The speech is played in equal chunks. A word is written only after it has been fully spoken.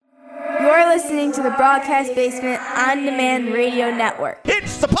listening to the Broadcast Basement On Demand Radio Network.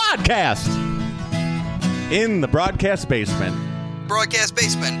 It's the podcast in the Broadcast Basement.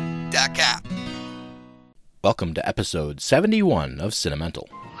 BroadcastBasement.com. Welcome to episode 71 of Cinemental.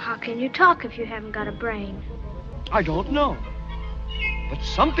 How can you talk if you haven't got a brain? I don't know. But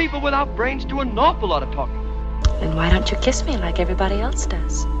some people without brains do an awful lot of talking. Then why don't you kiss me like everybody else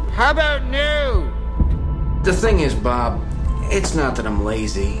does? How about new? The thing is, Bob, it's not that I'm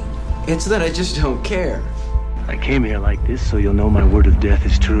lazy. It's that I just don't care. I came here like this so you'll know my word of death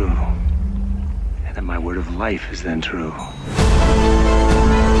is true. And that my word of life is then true.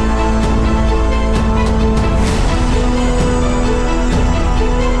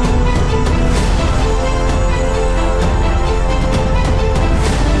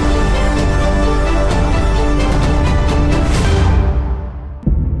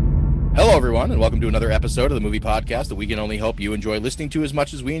 Hello, everyone, and welcome to another episode of the movie podcast that we can only hope you enjoy listening to as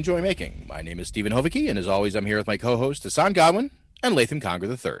much as we enjoy making. My name is Stephen Hovicki, and as always, I'm here with my co-host, Hassan Godwin and Latham Conger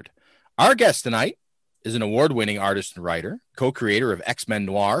III. Our guest tonight is an award-winning artist and writer, co-creator of X-Men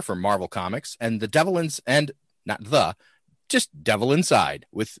Noir for Marvel Comics, and Devil Inside,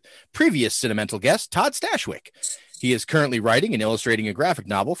 with previous Cinemental guest, Todd Stashwick. He is currently writing and illustrating a graphic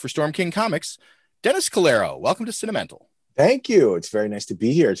novel for Storm King Comics. Dennis Calero, welcome to Cinemental. Thank you. It's very nice to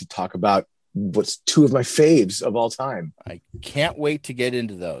be here to talk about what's two of my faves of all time. I can't wait to get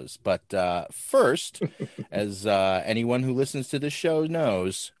into those. But first, as anyone who listens to this show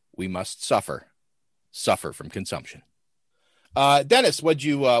knows, we must suffer from consumption. Dennis, what'd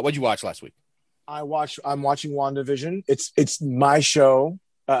you watch last week? I'm watching WandaVision. It's my show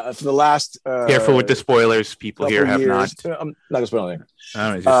for the last. Careful with the spoilers. People here have years. not. I'm not gonna spoil anything.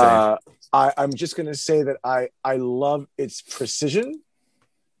 I was just saying. I'm just going to say that I love its precision.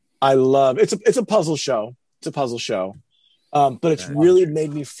 I love it's a puzzle show. It's a puzzle show, but it's really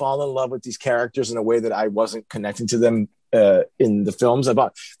made me fall in love with these characters in a way that I wasn't connecting to them in the films.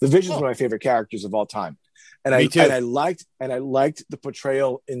 The Vision's one of my favorite characters of all time, and I liked the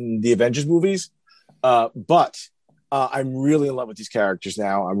portrayal in the Avengers movies. But I'm really in love with these characters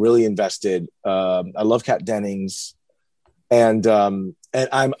now. I'm really invested. I love Kat Dennings, and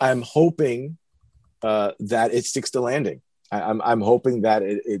I'm hoping that it sticks to landing. I'm hoping that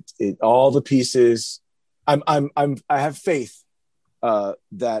it all the pieces. I have faith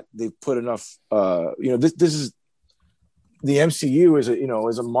that they've put enough. This is the MCU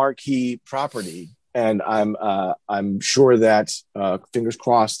is a marquee property, and I'm sure that fingers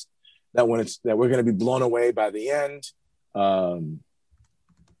crossed that we're going to be blown away by the end. So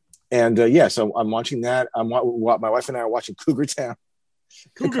I'm watching that. My wife and I are watching Cougar Town.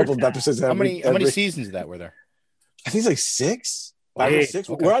 A couple of episodes. How many seasons of that were there? I think it's like 6. 5 or 6.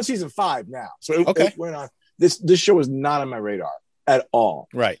 Okay. We're on season 5 now. So we're not. This show is not on my radar at all.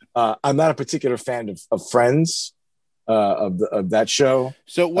 Right. I'm not a particular fan of Friends, of that show.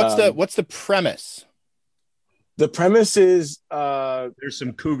 So what's the premise? The premise is There's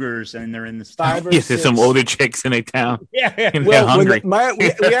some cougars and they're in the 5 or 6. There's some older chicks in a town. Yeah. And they're hungry.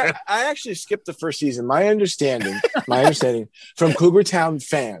 I actually skipped the first season. My understanding from Cougar Town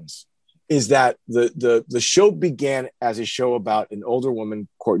fans is that the show began as a show about an older woman,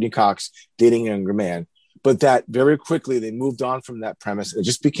 Courtney Cox, dating a younger man, but that very quickly they moved on from that premise. It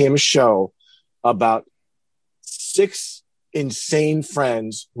just became a show about 6 insane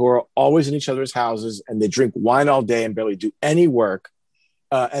friends who are always in each other's houses, and they drink wine all day and barely do any work,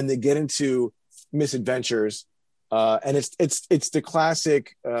 and they get into misadventures, and it's the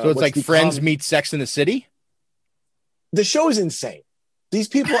classic. So it's like Friends meet Sex in the City. The show is insane. These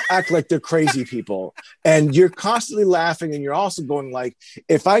people act like they're crazy people, and you're constantly laughing, and you're also going like,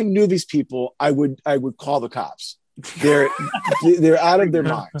 if I knew these people, I would call the cops. They're out of their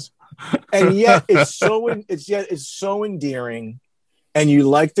minds. And yet it's so endearing, and you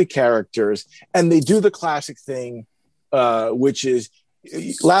like the characters, and they do the classic thing, which is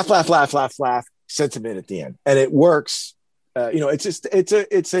laugh, sentiment at the end, and it works. It's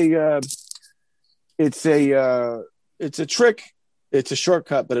a trick, it's a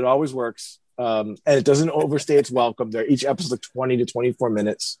shortcut, but it always works, and it doesn't overstay its welcome. Each episode like 20 to 24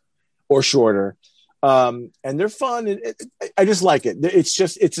 minutes or shorter. And they're fun. And I just like it. It's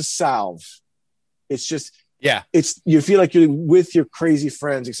a salve. It's just, you feel like you're with your crazy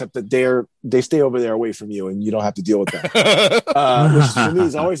friends, except that they stay over there away from you and you don't have to deal with them. Which for me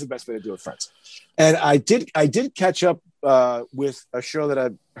is always the best way to deal with friends. And I did catch up with a show that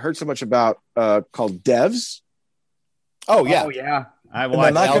I've heard so much about called Devs. Oh yeah. I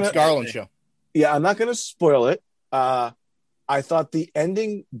watched the Alex Garland show. Yeah, I'm not going to spoil it. I thought the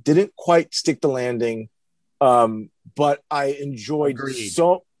ending didn't quite stick the landing, but I enjoyed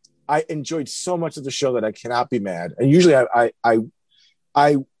I enjoyed so much of the show that I cannot be mad. And usually I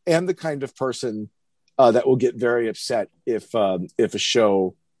am the kind of person that will get very upset if a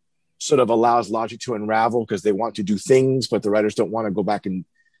show sort of allows logic to unravel because they want to do things, but the writers don't want to go back and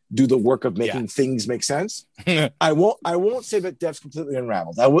do the work of making things make sense. I won't say that Devs completely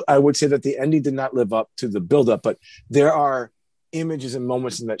unraveled. I would say that the ending did not live up to the buildup, but there are images and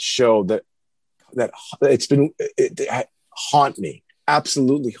moments in that show that haunt me,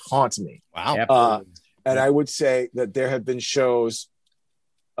 absolutely haunt me. Wow. And I would say that there have been shows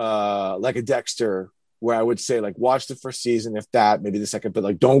like a Dexter where I would say, like, watch the first season, if that, maybe the second, but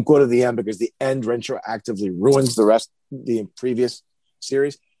like, don't go to the end because the end retroactively ruins the previous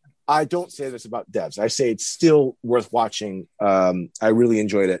series. I don't say this about Devs. I say it's still worth watching. I really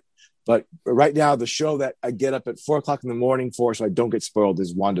enjoyed it. But right now, the show that I get up at 4:00 in the morning for so I don't get spoiled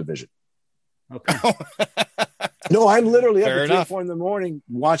is WandaVision. Okay. No, I'm literally Fair up at 3 or 4 in the morning,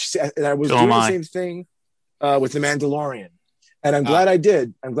 and I was doing the same thing with The Mandalorian. And I'm glad I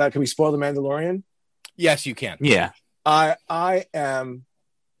did. I'm glad. Can we spoil The Mandalorian? Yes, you can. Yeah. I am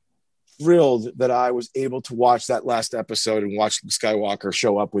thrilled that I was able to watch that last episode and watch Skywalker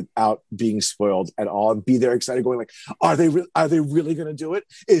show up without being spoiled at all and be there excited going like, are they really going to do it?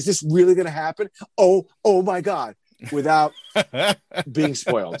 Is this really going to happen? Oh my God, without being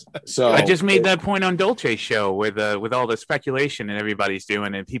spoiled. So I just made that point on Dolce's show with all the speculation and everybody's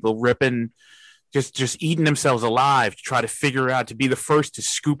doing and people ripping, just eating themselves alive to try to figure out to be the first to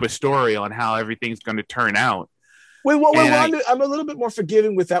scoop a story on how everything's going to turn out. I'm a little bit more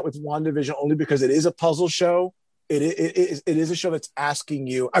forgiving with that with WandaVision only because it is a puzzle show. It is a show that's asking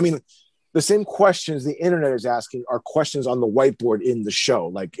you. I mean, the same questions the internet is asking are questions on the whiteboard in the show.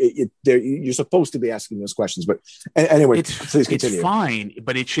 Like you're supposed to be asking those questions. But anyway, please continue. It's fine,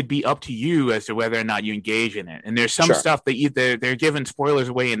 but it should be up to you as to whether or not you engage in it. And there's some stuff that they're giving spoilers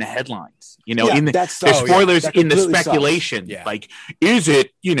away in the headlines. You know, there's spoilers in the speculation. Yeah. Like, is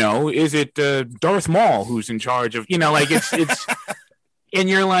it Darth Maul who's in charge of? You know, like it's and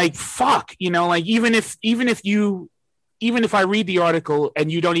you're like, fuck. You know, like even if I read the article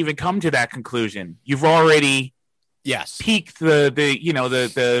and you don't even come to that conclusion, you've already piqued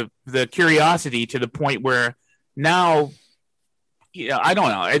the curiosity to the point where now, I don't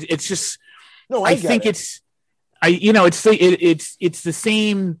know. It's just I think it's the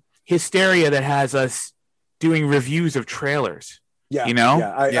same hysteria that has us doing reviews of trailers. Yeah, you know,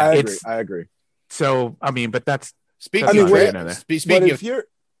 I agree. So I mean, but that's speaking of. Sorry,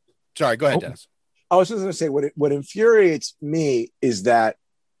 go ahead, Dennis. I was just going to say what infuriates me is that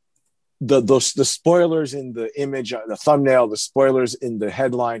the spoilers in the image, the thumbnail, the spoilers in the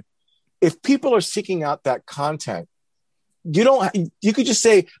headline. If people are seeking out that content, you could just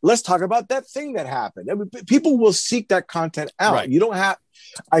say, let's talk about that thing that happened. I mean, people will seek that content out. Right. You don't have.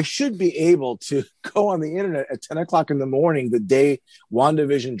 I should be able to go on the internet at 10:00 in the morning the day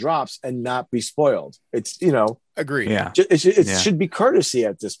WandaVision drops and not be spoiled. It's agreed. Yeah, it should be courtesy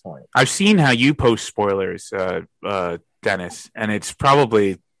at this point. I've seen how you post spoilers, Dennis, and it's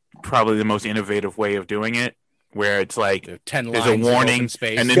probably the most innovative way of doing it. Where it's like 10 there's a warning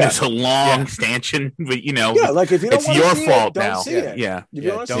space. and then there's a long stanchion, but like if you don't it's your fault don't now. See it. Yeah, if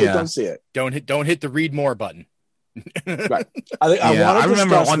you don't see it, don't see it. Don't hit the read more button. Right. I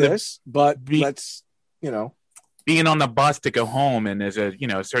remember on this, but let's being on the bus to go home, and there's a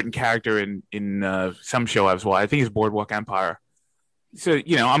certain character in some show I was watching. I think it's Boardwalk Empire. So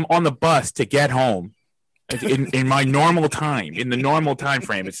I'm on the bus to get home. In my normal time, in the normal time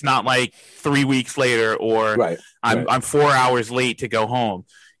frame, it's not like 3 weeks later or I'm 4 hours late to go home.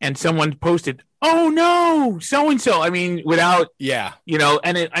 And someone posted, "Oh no, so and so." I mean, without and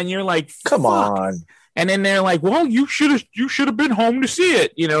you're like, "Come on." And then they're like, "Well, you should have been home to see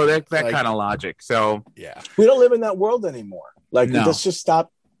it." That kind of logic. So we don't live in that world anymore. Let's just stop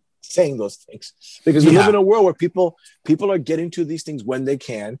saying those things because we live in a world where people are getting to these things when they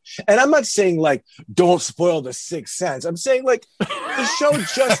can. And I'm not saying like don't spoil The Sixth Sense. I'm saying like the show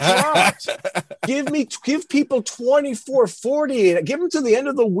just dropped. Give people 24, 48. Give them to the end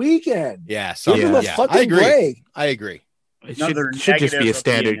of the weekend. Yeah, give them a fucking break. I agree. It should just be a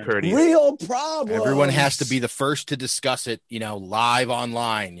standard courtesy. Real problem. Everyone has to be the first to discuss it, live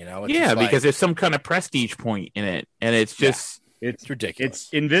online. Because there's some kind of prestige point in it, and it's just. It's ridiculous.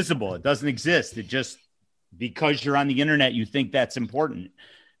 It's invisible. It doesn't exist. It just because you're on the internet, you think that's important.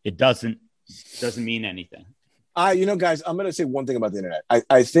 It doesn't mean anything. Guys, I'm going to say one thing about the internet.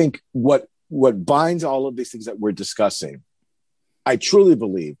 I think what binds all of these things that we're discussing, I truly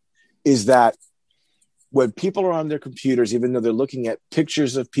believe, is that when people are on their computers, even though they're looking at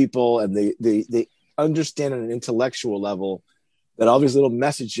pictures of people and they understand on an intellectual level that all these little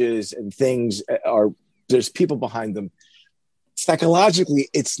messages and things there's people behind them. Psychologically,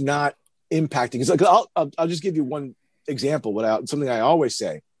 it's not impacting. It's like, I'll just give you one example. Something I always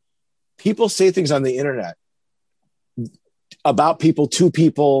say: people say things on the internet about people to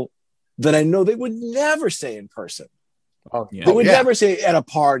people that I know they would never say in person. Oh, yeah. They would never say at a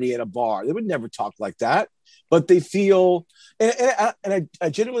party, at a bar. They would never talk like that. But they feel, and I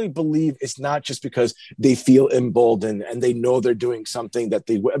genuinely believe it's not just because they feel emboldened and they know they're doing something that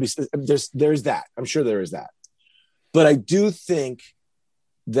they. I mean, there's that. I'm sure there is that. But I do think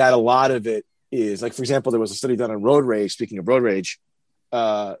that a lot of it is, like, for example, there was a study done on road rage. Speaking of road rage,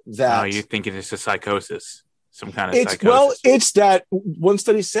 that you're thinking it's a psychosis, some kind of psychosis. Well, it's that one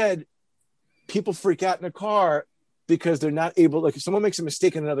study said people freak out in a car because they're not able. Like, if someone makes a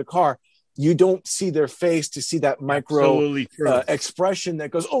mistake in another car, you don't see their face to see that micro expression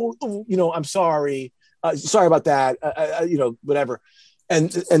that goes, oh, I'm sorry, sorry about that, whatever,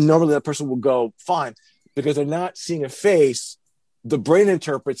 and normally that person will go fine. Because they're not seeing a face, the brain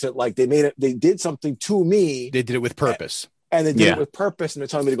interprets it like they did something to me. They did it with purpose. And they did it with purpose, and they're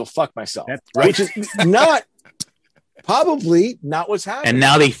telling me to go fuck myself. That's right. Which is probably not what's happening. And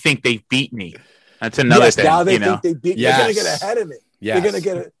now they think they've beat me. That's another thing. Now they think they beat me. They're going to get ahead of me. They're going to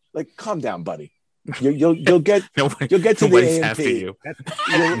get it. Like, calm down, buddy. You'll get to the AMP. After you.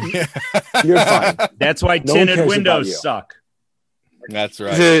 You're fine. That's why tinted windows suck. That's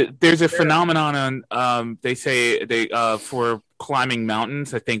right. There's a phenomenon on they say for climbing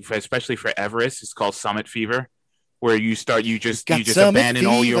mountains. I think especially for Everest, it's called summit fever, where you just abandon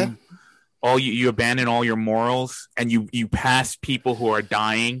you abandon all your morals and you pass people who are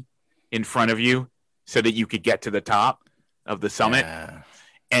dying in front of you so that you could get to the top of the summit. Yeah.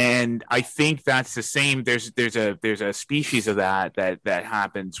 And I think that's the same. There's a species of that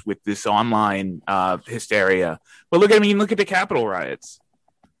happens with this online hysteria. But look at the Capitol riots.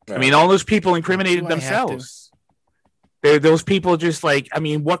 Right. I mean, all those people incriminated themselves. Those people just like, I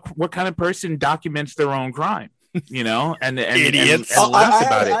mean, what kind of person documents their own crime? And idiots. And laughs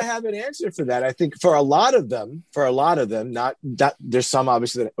about it. I have an answer for that. I think for a lot of them, not that there's some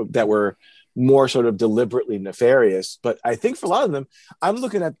obviously that were more sort of deliberately nefarious, but I think for a lot of them, I'm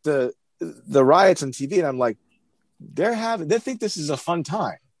looking at the riots on TV and I'm like, they think this is a fun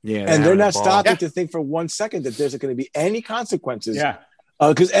time, and they're not stopping to think for 1 second that there's going to be any consequences,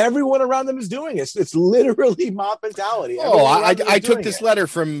 because everyone around them is doing it. It's literally mob mentality. I took this letter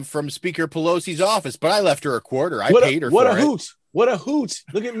from Speaker Pelosi's office, but I left her a quarter. I paid her for it. What a hoot!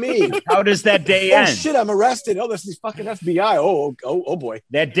 Look at me. How does that day end? Oh shit! I'm arrested. Oh, that's the fucking FBI. Oh boy.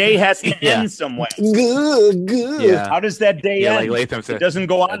 That day has to end some way. Good. Yeah. How does that day end? Like Latham said, it doesn't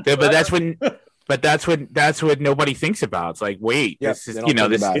go on. But that's what nobody thinks about. It's like, wait, this is this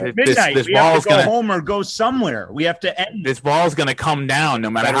we ball's gonna go home or go somewhere. We have to end. This ball's gonna come down, no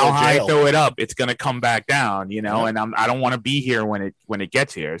matter how high I throw it up. It's gonna come back down, and I don't want to be here when it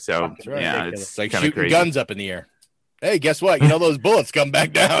gets here. So it's like shooting crazy. Guns up in the air. Hey, guess what? Those bullets come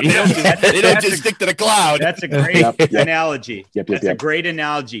back down. They don't just stick to the cloud. That's a great analogy. That's a great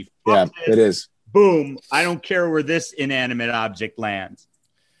analogy. It is. Boom. I don't care where this inanimate object lands.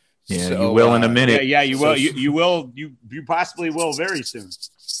 Yeah, so, you will in a minute. Yeah, you will. You will. You possibly will very soon.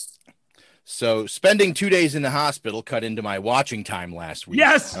 So spending 2 days in the hospital cut into my watching time last week.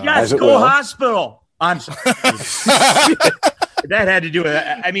 Yes, go hospital. I'm sorry. That had to do with it.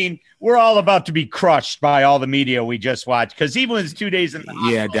 I mean, we're all about to be crushed by all the media we just watched, because even when it's 2 days in the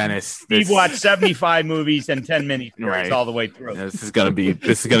hospital, Dennis, Steve watched 75 movies and 10 miniseries all the way through. This is gonna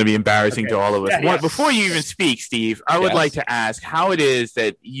be embarrassing to all of us. Yeah. Before you even speak, Steve, I would like to ask how it is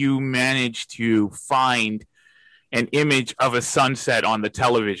that you managed to find an image of a sunset on the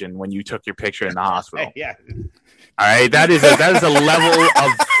television when you took your picture in the hospital. Yeah. All right, that is a level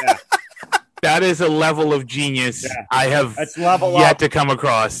of. Yeah. That is a level of genius I have yet to come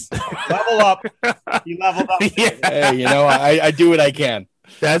across. Level up. You leveled up. Hey, I do what I can.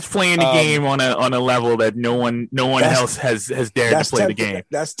 That's playing the game on a level that no one else has dared to play the game.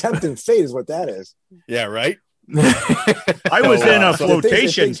 That's tempting fate is what that is. Yeah, right? I was in a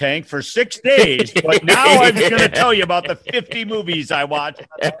flotation tank for 6 days, but now I'm going to tell you about the 50 movies I watched.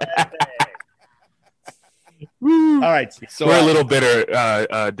 All right, so we're a little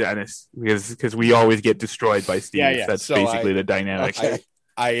bitter, Dennis, because we always get destroyed by Steve. Yeah. That's basically the dynamic.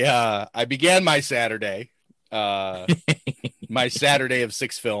 I began my Saturday, of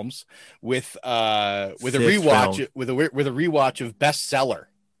 6 films with a rewatch with a rewatch of Bestseller.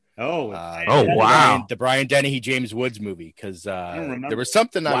 Wow! The Brian Dennehy James Woods movie, because there was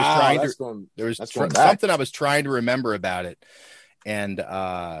something I was trying to remember about it, and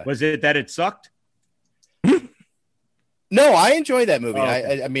was it that it sucked? No, I enjoy that movie. Oh,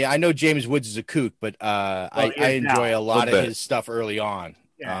 okay. I mean, I know James Woods is a kook, but I enjoy a lot of his stuff early on.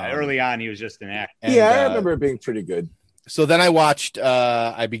 Yeah, early on he was just an actor. Yeah, I remember it being pretty good. So then I watched.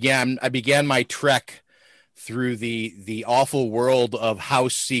 I began my trek through the awful world of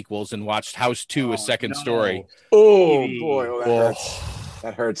House sequels and watched House 2: A Second Story. Oh boy,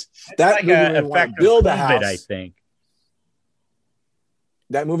 that hurts. That movie made me want to build a house. I think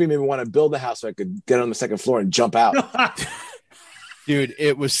that movie made me want to build a house so I could get on the second floor and jump out. Dude,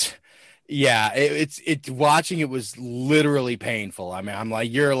 it was. Yeah, it's watching it was literally painful. I mean, I'm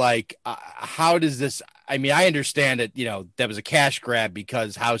like, you're like, how does this? I mean, I understand it. You know, that was a cash grab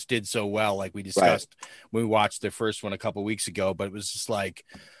because House did so well, like we discussed when we watched the first one a couple weeks ago. But it was just like,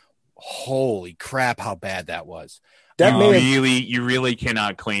 holy crap, how bad that was. You really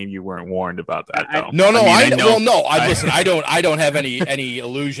cannot claim you weren't warned about that, though. I don't have any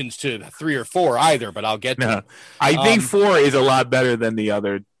allusions to 3 or 4 either, but I'll get to it. I think 4 is a lot better than the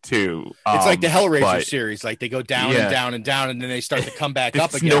other 2. It's like the Hellraiser series, like they go down and down and down, and then they start to come back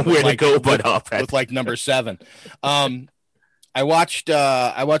up again. Nowhere to go but up with like number 7. I watched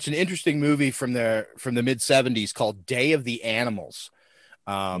an interesting movie from the mid 70s called Day of the Animals.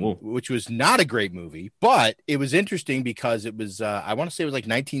 Which was not a great movie, but it was interesting because it was, I want to say it was like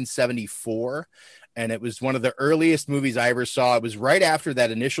 1974. And it was one of the earliest movies I ever saw. It was right after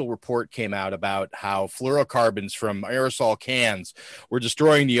that initial report came out about how fluorocarbons from aerosol cans were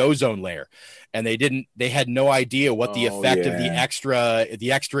destroying the ozone layer. And they had no idea what the effect of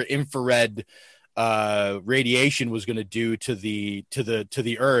the extra infrared radiation was going to do to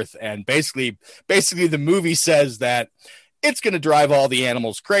the earth. And basically the movie says that it's going to drive all the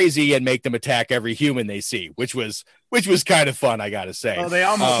animals crazy and make them attack every human they see, which was kind of fun, I got to say. Well, they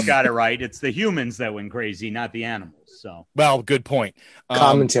almost got it right. It's the humans that went crazy, not the animals. So, well, good point.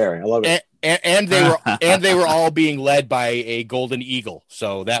 Commentary, I love it. And they were all being led by a golden eagle,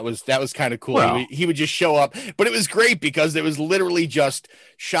 so that was kind of cool. Well, he would just show up, but it was great because it was literally just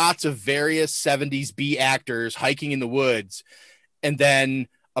shots of various 70s B actors hiking in the woods, and then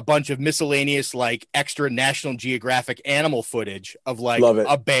a bunch of miscellaneous, like extra National Geographic animal footage of like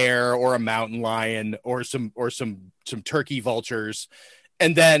a bear or a mountain lion or some turkey vultures.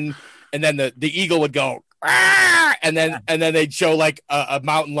 And then the eagle would go, "Arr!" and then they'd show like a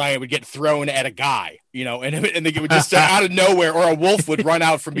mountain lion would get thrown at a guy, you know, and they would just out of nowhere, or a wolf would run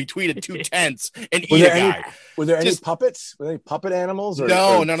out from between 2 tents and eat a guy. Were there any puppets? Were there any puppet animals?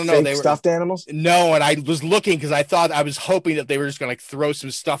 No. They were stuffed animals. No, and I was looking because I was hoping that they were just going to like throw some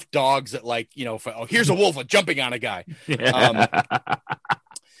stuffed dogs at, like, you know, here's a wolf jumping on a guy.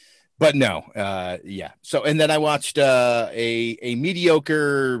 But no, yeah. So, and then I watched a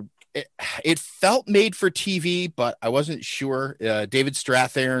mediocre. It felt made for TV, but I wasn't sure. David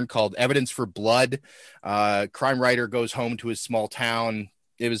Strathairn called Evidence for Blood. Crime writer goes home to his small town.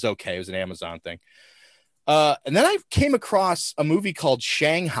 It was okay. It was an Amazon thing. And then I came across a movie called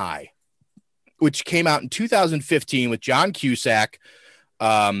Shanghai, which came out in 2015 with John Cusack,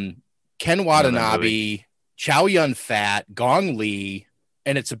 Ken Watanabe, Chow Yun-fat, Gong Li,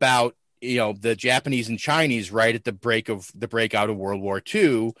 and it's about, you know, the Japanese and Chinese right at the breakout of World War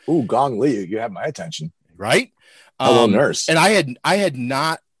II. Ooh, Gong Li, you have my attention, right? Hello, nurse. And I had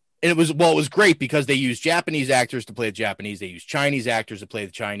not. And it was great because they used Japanese actors to play the Japanese. They used Chinese actors to play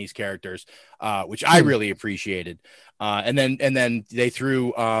the Chinese characters, which I really appreciated. And then they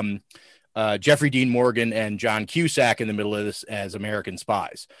threw Jeffrey Dean Morgan and John Cusack in the middle of this as American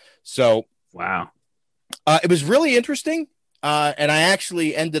spies. So wow, it was really interesting. And I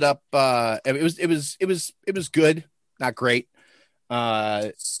actually ended up. It was good, not great.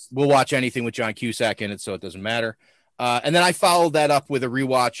 We'll watch anything with John Cusack in it, so it doesn't matter. And then I followed that up with a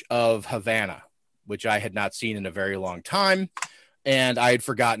rewatch of Havana, which I had not seen in a very long time. And I had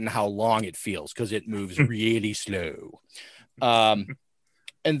forgotten how long it feels because it moves really slow. And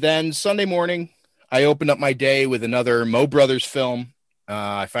then Sunday morning, I opened up my day with another Mo Brothers film.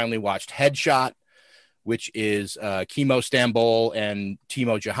 I finally watched Headshot, which is Kimo Stambol and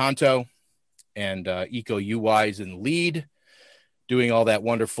Timo Jahanto. And Iko Uwais is in the lead, doing all that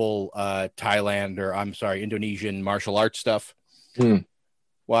wonderful Indonesian martial arts stuff.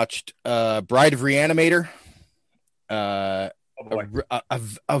 Watched Bride of Reanimator. A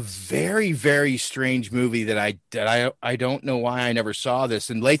very, very strange movie that I don't know why I never saw this.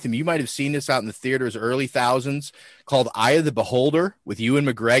 And Latham, you might have seen this out in the theaters early thousands, called Eye of the Beholder with Ewan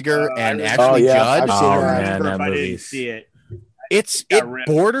McGregor and Ashley Judd. I didn't see it. It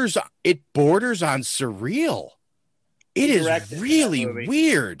borders on surreal. It is really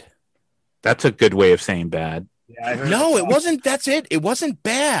weird. That's a good way of saying bad. Yeah, no, it wasn't. That's it. It wasn't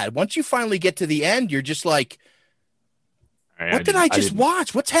bad. Once you finally get to the end, you're just like, What did I just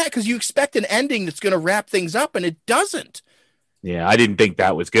watch? What's happening? Because you expect an ending that's going to wrap things up, and it doesn't. Yeah, I didn't think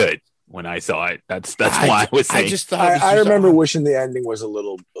that was good when I saw it. That's why I was saying. I just thought I remember wishing the ending was a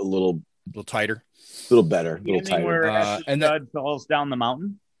little tighter, a little better, a The little ending tighter. where and Judd falls down the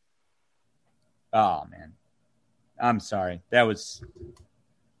mountain. Oh man, I'm sorry. That was.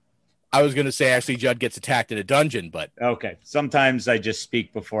 I was going to say Ashley Judd gets attacked in a dungeon, but okay. Sometimes I just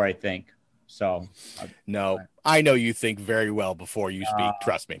speak before I think. So no, I know you think very well before you speak.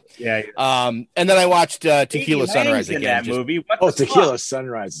 Trust me. Yeah. And then I watched Tequila Sunrise in again. that movie. What the Tequila fuck?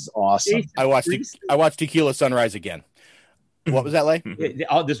 Sunrise is awesome. I watched Tequila Sunrise again. What was that like?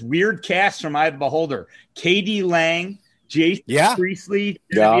 Oh, this weird cast from Eye of the Beholder: Katie Lang, Jason Priestley,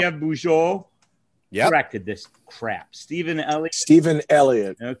 Genevieve Bujold. Yeah, directed this crap. Stephen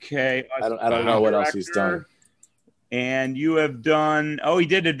Elliott. Okay, I don't know what else he's done. And you have done. Oh, he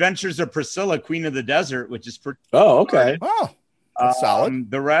did Adventures of Priscilla, Queen of the Desert, which is pretty. Oh, okay. Oh, that's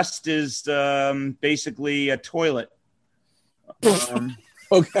solid. The rest is basically a toilet.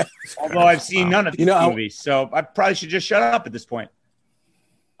 Okay. Although I've seen none of these movies, so I probably should just shut up at this point.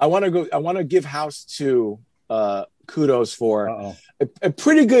 I want to give House 2 kudos for a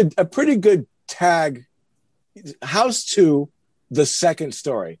pretty good tag. House 2, the second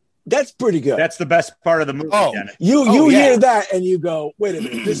story. That's pretty good. That's the best part of the movie. Oh, Dennis. you hear that and you go, wait a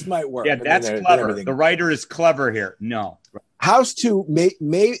minute, this might work. Yeah, And that's then clever. everything. The writer is clever here. No. House 2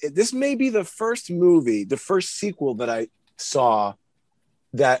 this may be the first movie, the first sequel that I saw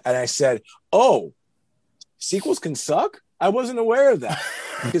that, and I said, oh, sequels can suck? I wasn't aware of that.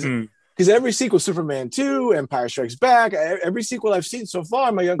 Because every sequel, Superman 2, Empire Strikes Back, every sequel I've seen so far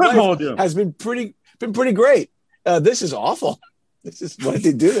in my young life has been pretty great. This is awful. This is why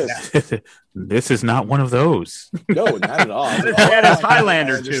they do this. This is not one of those. No, not at all. Not as bad as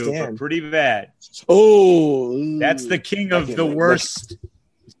Highlander 2, but pretty bad. Oh, that's the king of the worst.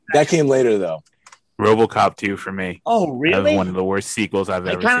 That came later, though. RoboCop 2 for me. Oh, really? That's one of the worst sequels I've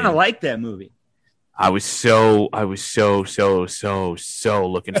ever seen. I kind of like that movie. I was so looking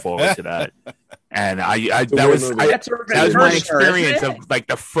forward to that, and that was my experience of like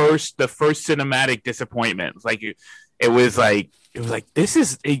the first cinematic disappointment. It was like this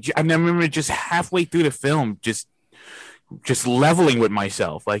is. I remember just halfway through the film, just leveling with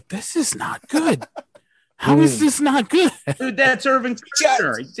myself, like this is not good. How is this not good? Dude, that's Irving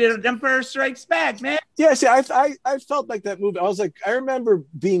Fisher. He did Empire Strikes Back, man. Yeah, see, I felt like that movie. I was like, I remember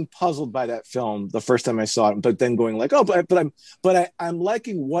being puzzled by that film the first time I saw it, but then going like, oh, but I'm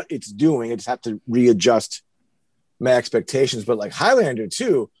liking what it's doing. I just have to readjust my expectations. But like Highlander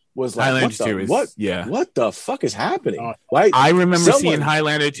 2 was like, what the fuck is happening? Why? I remember seeing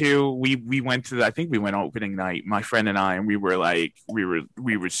Highlander 2. We went to I think we went opening night, my friend and I, and we were like, we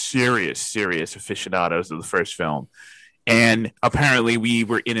were serious aficionados of the first film. And apparently we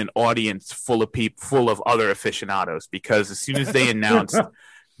were in an audience full of people, full of other aficionados, because as soon as they announced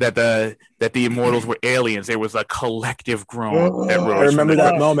that the Immortals were aliens, there was a collective groan that rose. I remember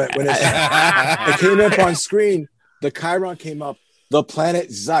that moment when it came up on screen. The Chiron came up, the planet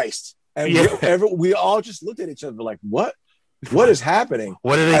Zeist, and we all just looked at each other like, what is happening?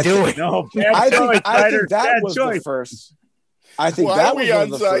 What are they doing? I think that was the first. I think that was one of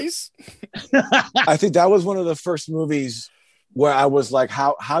the first. I think that was one of the first movies where I was like,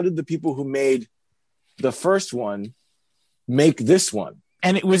 how did the people who made the first one make this one?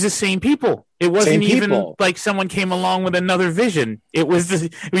 And it was the same people. It wasn't even like someone came along with another vision. It was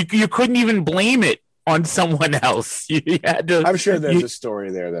you couldn't even blame it on someone else. You had to, I'm sure there's a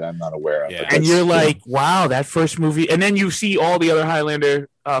story there that I'm not aware of. Yeah. And you're like, wow, that first movie. And then you see all the other Highlander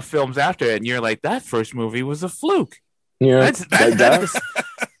films after it, and you're like, that first movie was a fluke. Yeah, that's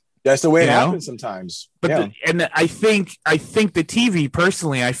the way it happens sometimes. But I think the TV,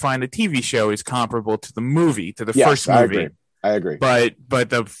 personally, I find the TV show is comparable to the movie, to the first movie. I agree. But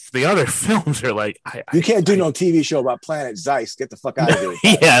the other films are like, you can't do no TV show about Planet Zeist. Get the fuck out of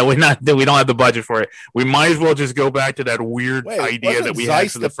here. Yeah, we don't have the budget for it. We might as well just go back to that weird idea that we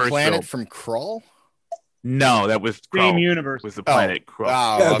had for the first planet film. From Krull? No, that was Same universe. Was the planet Krull?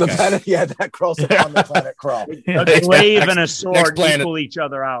 Yeah, the planet. Yeah, that crawls upon the planet Krull. A glaive and a sword equal each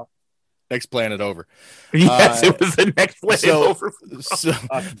other out. Next planet over. Yes, it was the next planet over. So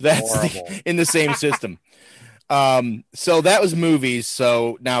that's in the same system. So that was movies.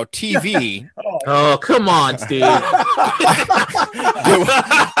 So now TV. Oh, come on, Steve. On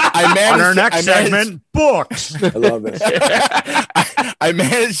our next segment, books. I love this. I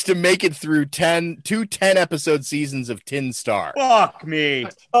managed to make it through 10 episode seasons of Tin Star. Fuck me.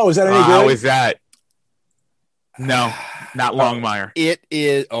 Oh, is that any good? How is that? No, not Longmire. It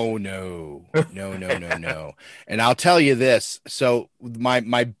is. Oh no. And I'll tell you this. So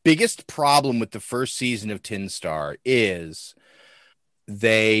my biggest problem with the first season of Tin Star is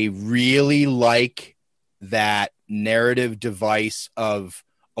they really like that narrative device of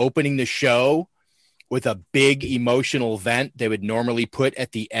opening the show with a big emotional event they would normally put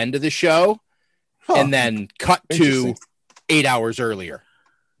at the end of the show and then cut to 8 hours earlier.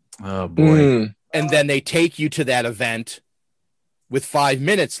 Oh boy. And then they take you to that event with 5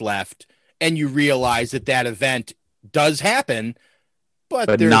 minutes left, and you realize that event does happen,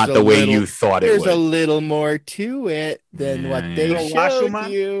 but not the way you thought it would. There's a little more to it than what they showed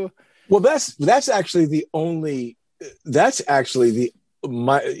you. Well, that's actually the only. That's actually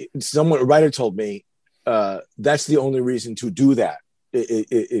someone a writer told me that's the only reason to do that.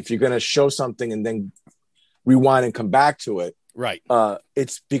 If you're going to show something and then rewind and come back to it, right?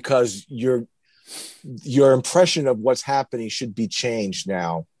 It's because your impression of what's happening should be changed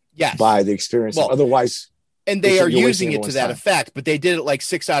now by the experience. Otherwise, and they are using it to that effect, but they did it like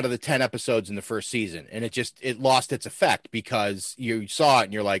 6 out of the 10 episodes in the first season. And it lost its effect because you saw it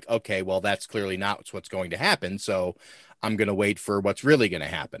and you're like, okay, well, that's clearly not what's going to happen. So I'm going to wait for what's really going to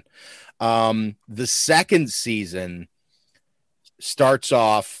happen. The second season starts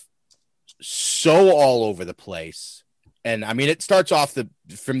off so all over the place. And I mean, it starts off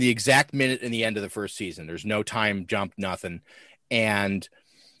from the exact minute in the end of the first season. There's no time jump, nothing. And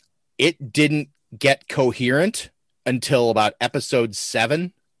it didn't get coherent until about episode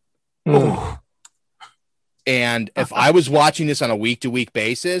 7. And if I was watching this on a week-to-week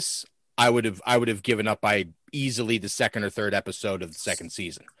basis, I would have given up by easily the second or third episode of the second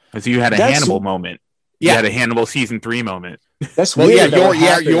season. So you had a Hannibal moment. You had a Hannibal season 3 moment. That's weird.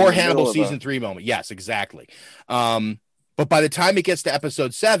 Your Hannibal season 3 moment. Yes, exactly. But by the time it gets to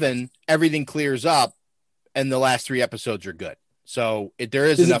episode 7, everything clears up, and the last 3 episodes are good. So there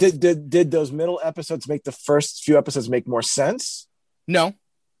is enough. Did those middle episodes make the first few episodes make more sense? No,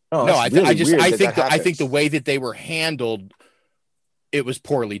 no. I think the way that they were handled, it was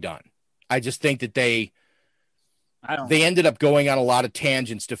poorly done. I just think that they ended up going on a lot of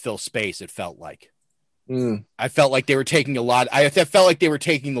tangents to fill space. It felt like. I felt like they were taking I felt like they were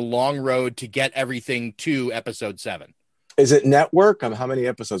taking the long road to get everything to episode 7. Is it network? How many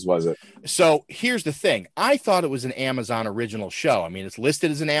episodes was it? So here's the thing. I thought it was an Amazon original show. I mean, it's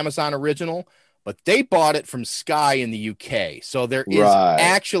listed as an Amazon original, but they bought it from Sky in the UK. So there is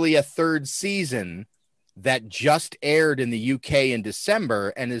actually a third season that just aired in the UK in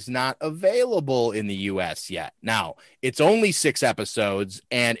December and is not available in the US yet. Now, it's only 6 episodes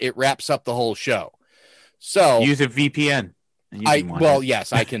and it wraps up the whole show. So use a VPN.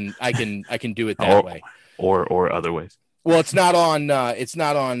 Yes, I can do it that way. Or other ways. Well, it's not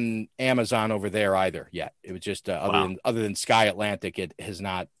on Amazon over there either yet. It was just other than Sky Atlantic, it's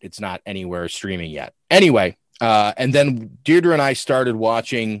not anywhere streaming yet. Anyway, and then Deirdre and I started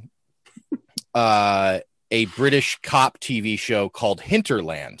watching a British cop TV show called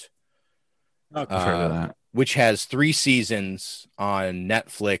Hinterland, which has 3 seasons on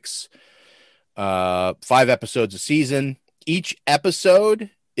Netflix, 5 episodes a season. Each episode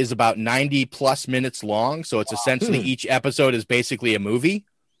is about 90 plus minutes long. So it's essentially each episode is basically a movie.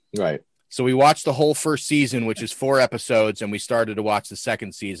 Right. So we watched the whole first season, which is 4 episodes, and we started to watch the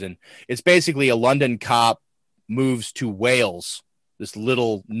second season. It's basically a London cop moves to Wales, this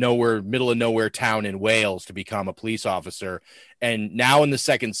little middle of nowhere town in Wales, to become a police officer. And now in the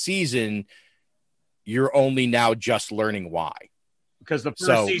second season, you're only now just learning why. Because the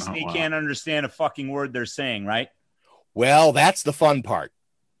first season, he can't understand a fucking word they're saying, right? Well, that's the fun part.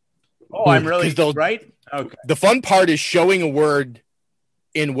 Oh, I'm really right. Okay. The fun part is showing a word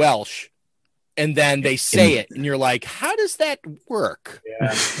in Welsh, and then they say it, and you're like, "How does that work?"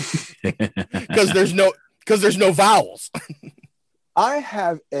 Yeah, because there's no vowels. I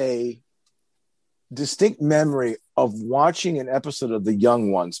have a distinct memory of watching an episode of The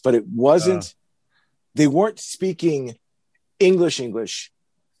Young Ones, but it wasn't. They weren't speaking English.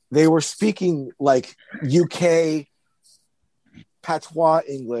 They were speaking like UK patois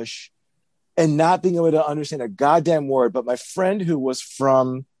English. And not being able to understand a goddamn word. But my friend who was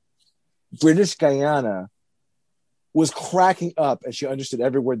from British Guyana was cracking up, and she understood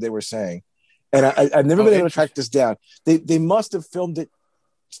every word they were saying. And I've never been able to track this down. They must have filmed 2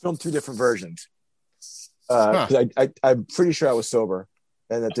 different versions. I'm pretty sure I was sober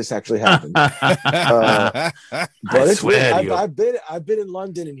and that this actually happened. But it's weird. I've been in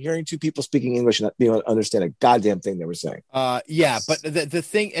London and hearing 2 people speaking English and not being able to understand a goddamn thing they were saying. Yeah, but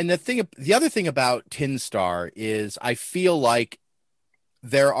the other thing about Tin Star is I feel like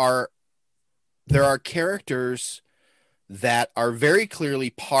there's there are characters that are very clearly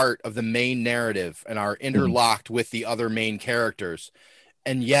part of the main narrative and are interlocked with the other main characters.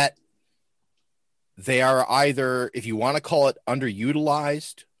 And yet they are either, if you want to call it,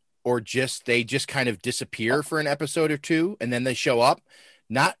 underutilized, or they just kind of disappear for an episode or two, and then they show up,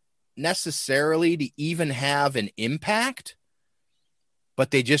 not necessarily to even have an impact,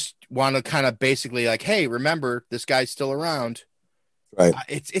 but they just want to kind of basically like, hey, remember, this guy's still around. Right.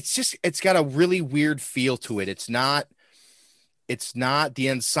 It's got a really weird feel to it. It's not, the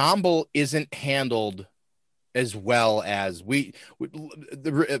ensemble isn't handled as well as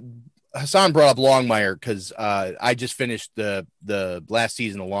Hassan brought up Longmire because I just finished the last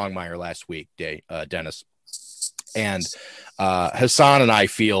season of Longmire last week, Dennis. And Hassan and I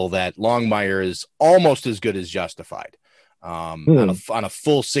feel that Longmire is almost as good as Justified on a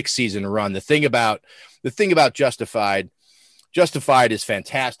full 6-season run. The thing about Justified is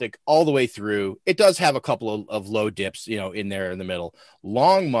fantastic all the way through. It does have a couple of low dips, in there in the middle.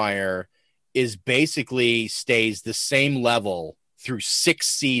 Longmire is basically stays the same level through 6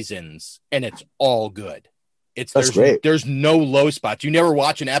 seasons, and it's all good. That's great. There's no low spots. You never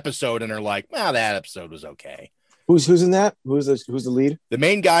watch an episode and are like, that episode was okay. Who's in that? Who's the lead? The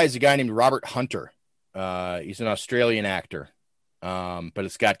main guy is a guy named Robert Hunter. He's an Australian actor. But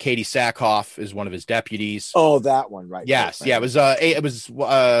it's got Katie Sackhoff as one of his deputies. Oh, that one, right? Yes, right. Yeah. It was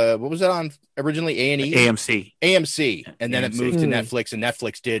what was it on originally? A&E, AMC, and then it moved to Netflix, and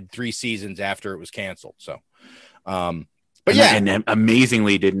Netflix did 3 seasons after it was canceled. So, and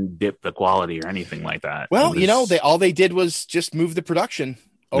amazingly didn't dip the quality or anything like that. Well, all they did was just move the production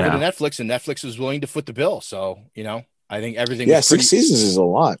over to Netflix, and Netflix was willing to foot the bill. So, I think everything. Yeah, 6 seasons is a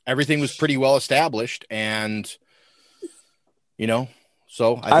lot. Everything was pretty well established, and.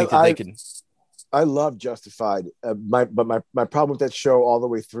 So I think they can. I love Justified. My problem with that show all the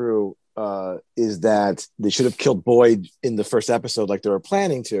way through is that they should have killed Boyd in the first episode, like they were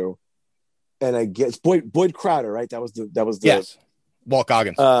planning to. And I guess Boyd Crowder, right? That was the yes. Walt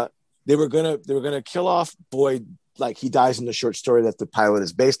Goggins. They were gonna kill off Boyd, like he dies in the short story that the pilot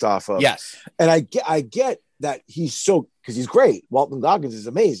is based off of. Yes. And I get that because he's great. Walton Goggins is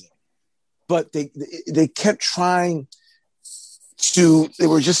amazing, but they kept trying. They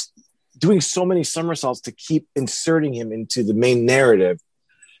were just doing so many somersaults to keep inserting him into the main narrative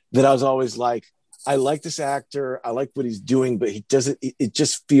that I was always like, I like this actor. I like what he's doing, but he doesn't, it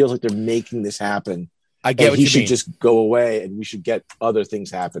just feels like they're making this happen. I get what you mean. He should just go away and we should get other things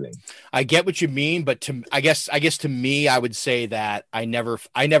happening. I get what you mean, but I guess to me, I would say that I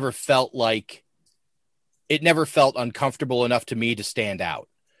never felt like it never felt uncomfortable enough to me to stand out.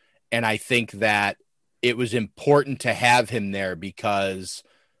 And I think that it was important to have him there because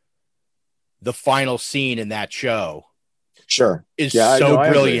the final scene in that show is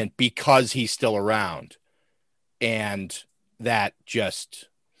brilliant because he's still around. And that just,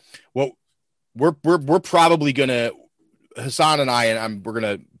 well, we're probably going to, Hassan and we're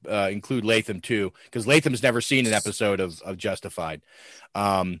going to include Latham too, because Latham's never seen an episode of Justified.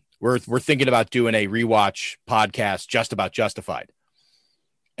 We're thinking about doing a rewatch podcast just about Justified.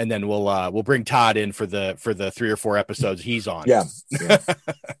 And then we'll bring Todd in for the 3 or 4 episodes he's on. Yeah.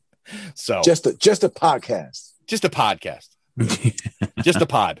 So just a podcast. Just a podcast. Just a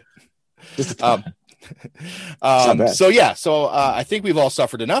pod. So I think we've all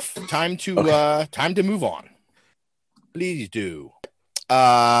suffered enough. Time to move on. Please do.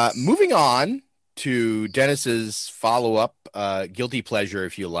 Moving on to Dennis's follow-up guilty pleasure,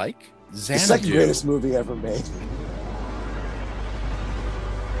 if you like. Xanadu. The second greatest movie ever made.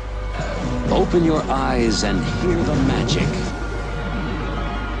 Open your eyes and hear the magic.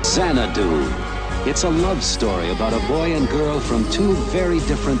 Xanadu. It's a love story about a boy and girl from 2 very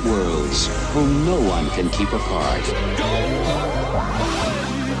different worlds whom no one can keep apart.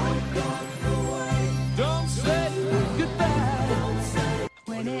 Don't say goodbye.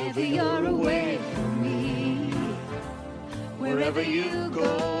 Whenever you're away from me, wherever you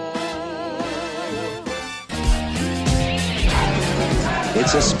go.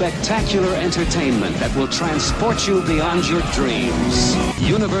 It's a spectacular entertainment that will transport you beyond your dreams.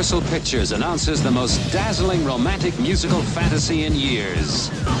 Universal Pictures announces the most dazzling romantic musical fantasy in years.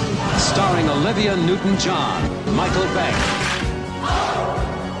 Starring Olivia Newton-John, Michael Beck,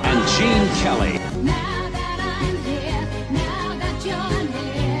 and Gene Kelly.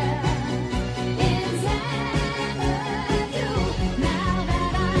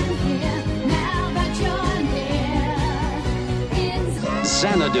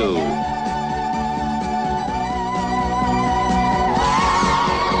 Xanadu.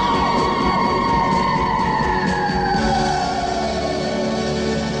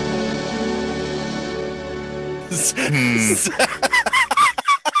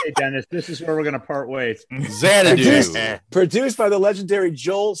 Hey, Dennis, this is where we're going to part ways. Xanadu. Produced by the legendary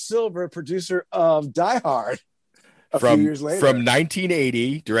Joel Silver, producer of Die Hard. A few years later. From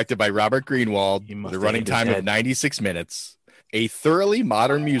 1980, directed by Robert Greenwald, with a running time of head. 96 minutes. A thoroughly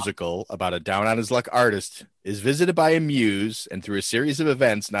modern musical about a down-on-his-luck artist is visited by a muse, and through a series of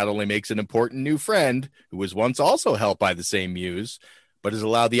events, not only makes an important new friend, who was once also helped by the same muse, but is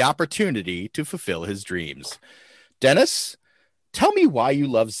allowed the opportunity to fulfill his dreams. Dennis, tell me why you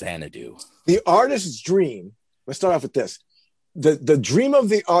love Xanadu. The artist's dream, let's start off with this. The dream of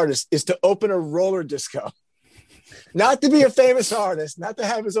the artist is to open a roller disco. Not to be a famous artist, not to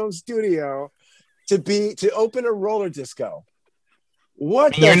have his own studio, to open a roller disco.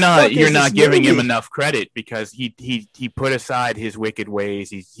 What you're not giving him enough credit, because he put aside his wicked ways.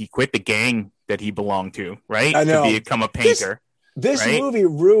 He quit the gang that he belonged to, right? I know. To become a painter. This right? movie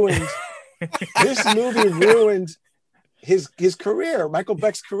ruined his career, Michael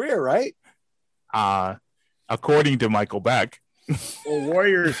Beck's career, right? According to Michael Beck. Well,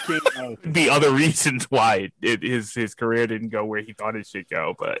 Warriors came out. The other reasons why his career didn't go where he thought it should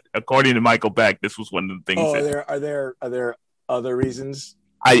go, but according to Michael Beck, this was one of the things. Oh, are there other reasons?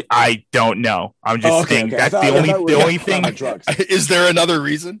 I don't know. I'm just saying that's the only thing. Drugs. Is there another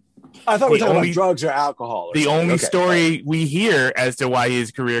reason? I thought we were talking about drugs or alcohol. The only story we hear as to why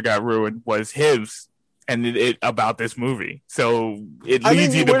his career got ruined was his and it about this movie. So it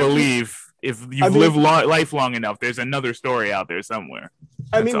leads you to believe if you've lived life long enough, there's another story out there somewhere.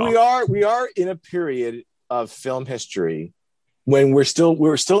 That's we are in a period of film history when we're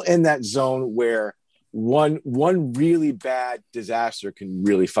still in that zone where one really bad disaster can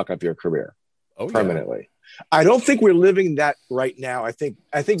really fuck up your career permanently. Yeah. I don't think we're living that right now. I think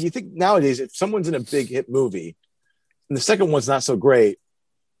you think nowadays if someone's in a big hit movie and the second one's not so great,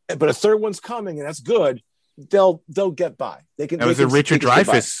 but a third one's coming and that's good, they'll get by. That was a Richard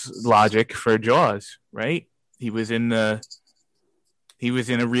Dreyfuss logic for Jaws, right? He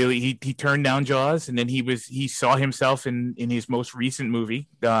turned down Jaws, and then he saw himself in his most recent movie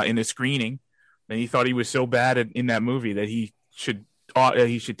in a screening, and he thought he was so bad in that movie that he should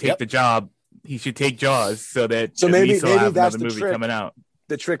take the job. He should take Jaws so maybe that's another movie trick. coming out.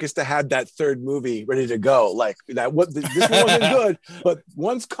 The trick is to have that third movie ready to go. Like that. This one wasn't good, but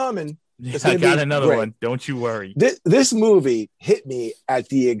one's coming. I got another one. Don't you worry. This movie hit me at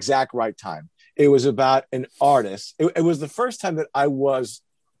the exact right time. It was about an artist. It was the first time that I was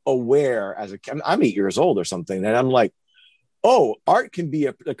aware as I'm 8 years old or something, and I'm like, oh, art can be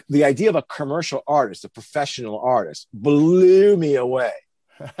the idea of a commercial artist, a professional artist, blew me away.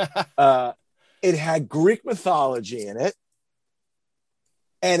 It had Greek mythology in it,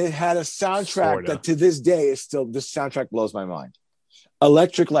 and it had a soundtrack that to this day is still. This soundtrack blows my mind.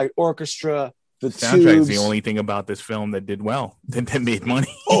 Electric Light Orchestra. The soundtrack is Tubes. the only thing about this film that did well, that made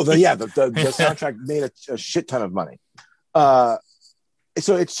money. Oh, the soundtrack made a shit ton of money. So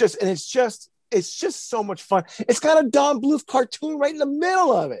it's just so much fun. It's got a Don Bluth cartoon right in the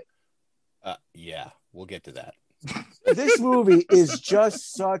middle of it. Yeah, we'll get to that. This movie is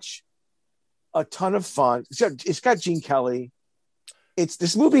just such a ton of fun. It's got Gene Kelly.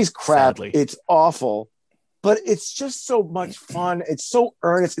 This movie's crap. Sadly. It's awful. But it's just so much fun. It's so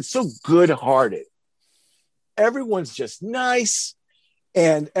earnest. It's so good-hearted. Everyone's just nice,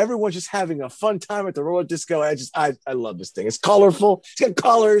 and everyone's just having a fun time at the roller disco. I love this thing. It's colorful. It's got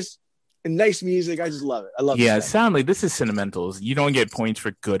colors and nice music. I just love it. I love it. Yeah, soundly, this is sentimentals. You don't get points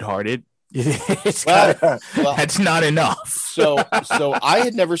for good-hearted. That's not enough. So I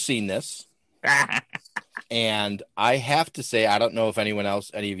had never seen this. And I have to say, I don't know if any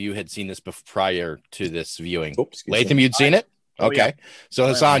of you had seen this prior to this viewing. Latham, you'd seen it? Okay. Yeah. So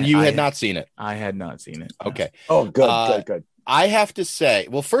Hassan, you had not seen it. I had not seen it. Okay. Oh, good. I have to say,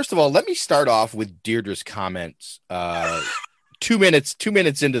 well, first of all, let me start off with Deirdre's comments. 2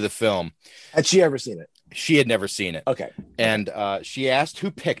 minutes into the film. Had she ever seen it? She had never seen it. Okay. And she asked who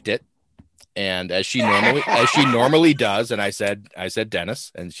picked it. And as she normally does, and I said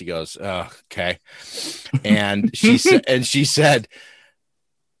Dennis, and she goes, oh, okay. And she said,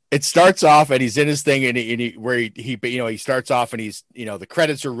 it starts off and he's in his thing and he starts off and he's, the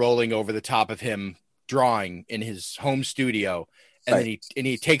credits are rolling over the top of him drawing in his home studio. And then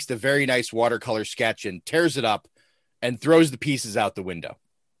he takes the very nice watercolor sketch and tears it up and throws the pieces out the window.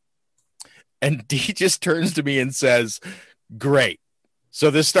 And he just turns to me and says, great. So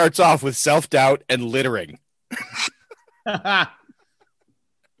this starts off with self-doubt and littering.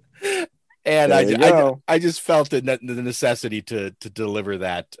 And There you go. I just felt the necessity to deliver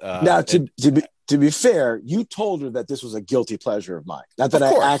that. Now, to be fair, you told her that this was a guilty pleasure of mine. Not that Of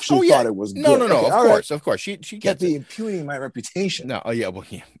course. I actually thought it was. No, good. no. Okay, Of all course, right. of course. She Can't gets be it. impugning my reputation. No. Oh yeah. Well,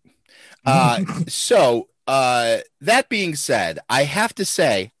 yeah. So that being said, I have to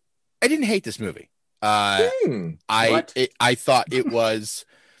say, I didn't hate this movie. I thought it was.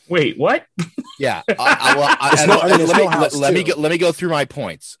 Wait, what? Yeah. Let me go through my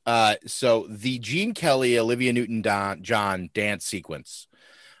points. So the Gene Kelly, Olivia Newton-John dance sequence.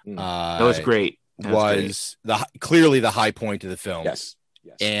 That was great. Was clearly the high point of the film. Yes.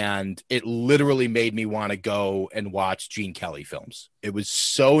 And it literally made me want to go and watch Gene Kelly films. It was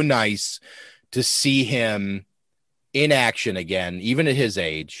so nice to see him in action again, even at his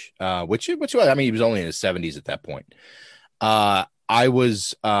age, which I mean, he was only in his 70s at that point. I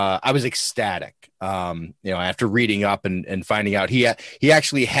was ecstatic. After reading up and finding out he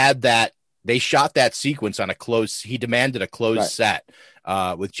actually had that, they shot that sequence on he demanded a closed set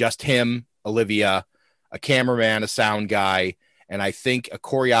with just him, Olivia, a cameraman, a sound guy, and I think a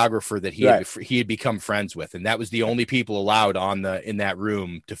choreographer that he had become friends with. And that was the only people allowed in that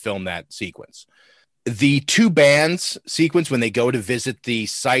room to film that sequence. The two bands sequence, when they go to visit the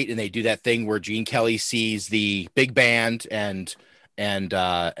site and they do that thing where Gene Kelly sees the big band and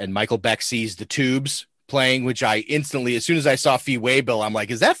Michael Beck sees the Tubes playing, which I instantly, as soon as I saw Fee Waybill, I'm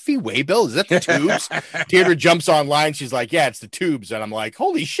like, is that Fee Waybill? Is that the Tubes? Deirdre jumps online. She's like, yeah, it's the Tubes. And I'm like,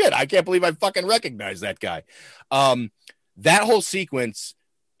 holy shit, I can't believe I fucking recognize that guy. That whole sequence,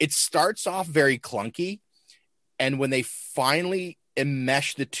 it starts off very clunky. And when they finally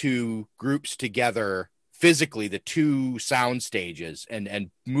enmesh the two groups together physically, the two sound stages,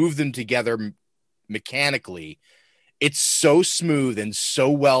 and move them together mechanically, it's so smooth and so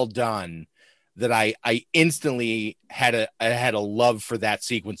well done that I instantly had a love for that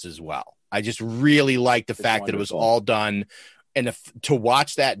sequence as well. I just really liked the fact that it was all done, and to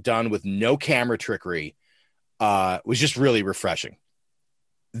watch that done with no camera trickery was just really refreshing.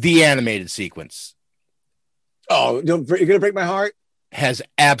 The animated sequence, you're gonna break my heart, has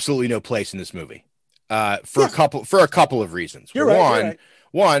absolutely no place in this movie for a couple of reasons. You're right.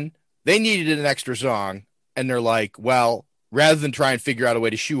 One, they needed an extra song. And they're like, well, rather than try and figure out a way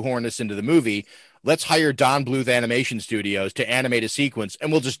to shoehorn this into the movie, let's hire Don Bluth Animation Studios to animate a sequence,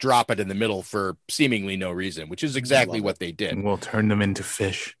 and we'll just drop it in the middle for seemingly no reason, which is exactly what they did. And we'll turn them into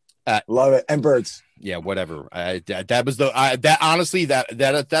fish. Love it. And birds. Yeah, whatever. That was honestly,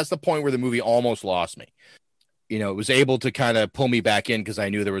 that's the point where the movie almost lost me. It was able to kind of pull me back in because I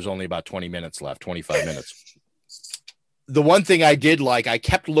knew there was only about 25 minutes. The one thing I did like, I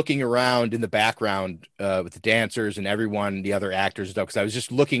kept looking around in the background with the dancers and everyone, the other actors and stuff, because I was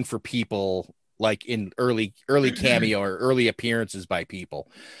just looking for people like in early cameo or early appearances by people.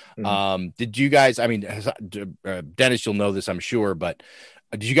 Did you guys, I mean, Dennis, you'll know this, I'm sure, but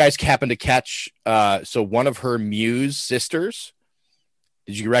did you guys happen to catch, so one of her Muse sisters,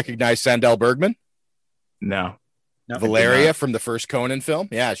 did you recognize Sandel Bergman? No. Valeria from the first Conan film?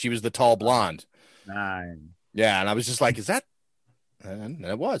 Yeah, she was the tall blonde. Nine. Yeah, and I was just like, is that? And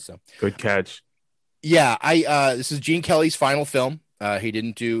it was. So. Good catch. Yeah, this is Gene Kelly's final film. He did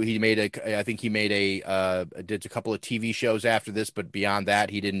a couple of TV shows after this, but beyond that,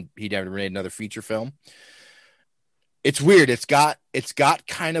 he never made another feature film. It's weird. It's got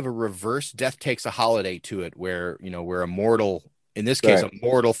kind of a reverse Death Takes a Holiday to it, where a mortal, in this case, a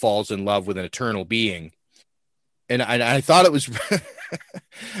mortal falls in love with an eternal being. And I thought it was,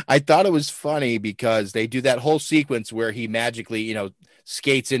 I thought it was funny because they do that whole sequence where he magically,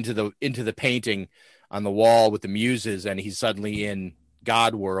 skates into the painting on the wall with the muses, and he's suddenly in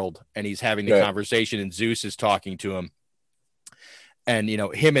God world, and he's having the conversation, and Zeus is talking to him, and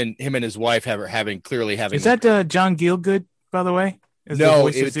him and his wife having. Is that John Gielgud, by the way? No,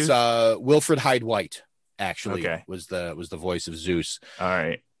 it's Wilfred Hyde White. Actually, was the voice of Zeus. All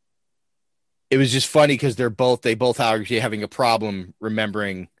right. It was just funny because they both are actually having a problem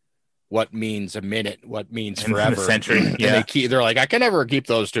remembering what means a minute, what means forever, a century. Yeah, and they're like, I can never keep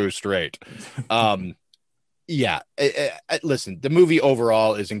those two straight. Yeah. Listen, the movie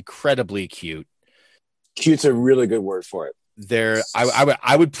overall is incredibly cute. Cute's a really good word for it.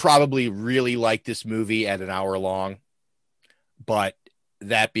 I would probably really like this movie at an hour long, but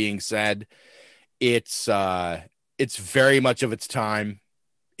that being said, it's very much of its time.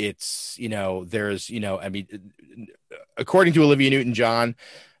 It's, I mean, according to Olivia Newton-John,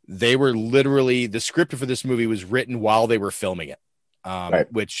 they were literally, the script for this movie was written while they were filming it,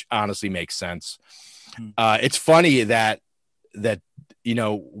 which honestly makes sense. It's funny that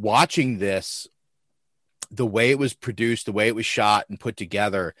watching this, the way it was produced, the way it was shot and put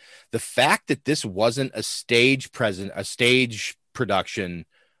together, the fact that this wasn't a stage production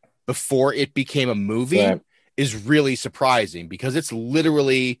before it became a movie is really surprising, because it's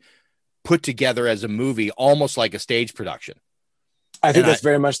literally put together as a movie, almost like a stage production. I think that's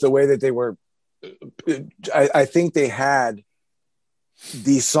very much the way that they were. I think they had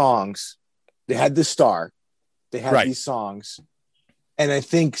these songs. They had the star. They had these songs. And I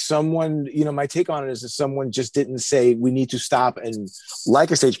think someone, my take on it is that someone just didn't say, we need to stop and,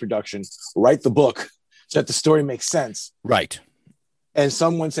 like a stage production, write the book so that the story makes sense. Right. And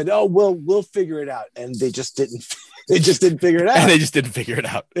someone said, oh, we'll figure it out. And they just didn't. They just didn't figure it out. They just didn't figure it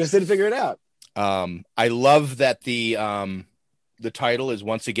out. I love that the title is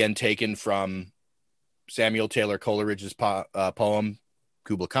once again taken from Samuel Taylor Coleridge's poem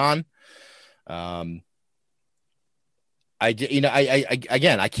Kubla Khan. I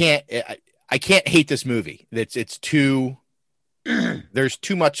can't hate this movie. It's too there's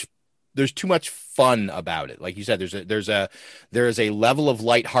too much fun about it. Like you said, there is a level of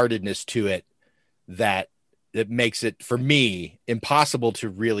lightheartedness to it that makes it, for me, impossible to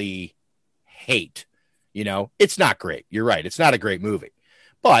really hate. It's not great. You're right. It's not a great movie,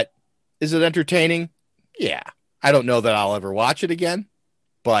 but is it entertaining? Yeah. I don't know that I'll ever watch it again,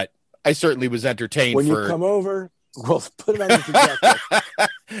 but I certainly was entertained. When you come over, we'll put it on the projector.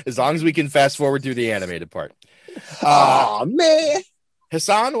 As long as we can fast forward through the animated part. Oh man.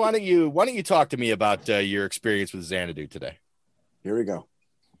 Hassan, why don't you talk to me about your experience with Xanadu today? Here we go.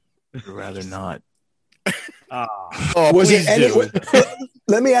 I'd rather not. Was there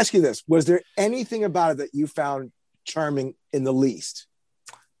let me ask you this. Was there anything about it that you found charming in the least?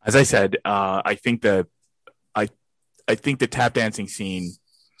 As I said, I think the tap dancing scene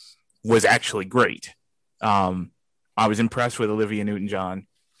was actually great. I was impressed with Olivia Newton-John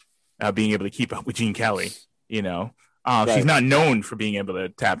being able to keep up with Gene Kelly. She's not known for being able to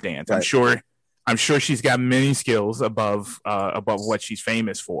tap dance. Right. I'm sure she's got many skills above what she's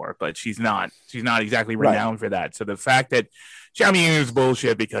famous for, but she's not exactly renowned for that. So the fact that it was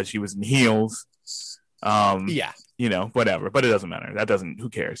bullshit because she was in heels. Whatever, but it doesn't matter. Who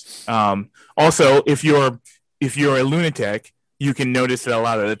cares? Also, if you're a lunatic, you can notice that a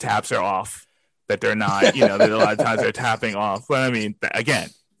lot of the taps are off, that they're not, that a lot of times they're tapping off. But I mean, again,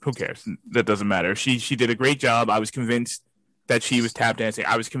 who cares? That doesn't matter. She did a great job. I was convinced that she was tap dancing.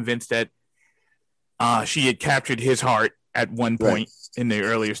 I was convinced that she had captured his heart at one point in the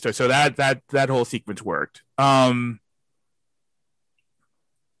earlier story. So that whole sequence worked. I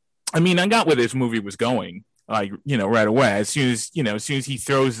got where this movie was going, right away. As soon as he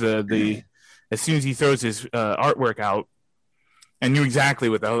throws his artwork out, I knew exactly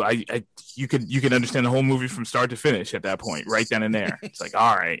what you could understand the whole movie from start to finish at that point, right then and there. It's like,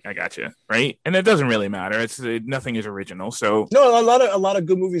 all right, I got you, right? And it doesn't really matter. It's nothing is original. So no, a lot of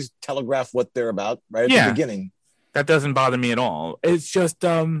good movies telegraph what they're about right at the beginning. That doesn't bother me at all. It's just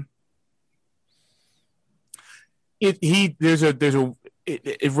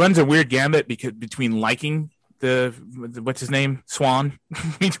it runs a weird gambit between liking what's his name, Swan,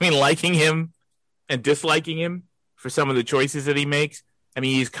 between liking him and disliking him for some of the choices that he makes. I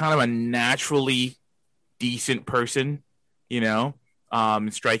mean, he's kind of a naturally decent person,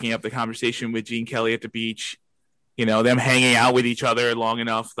 striking up the conversation with Gene Kelly at the beach, them hanging out with each other long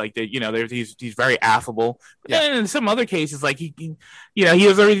enough, like that, he's very affable. But then in some other cases, like he's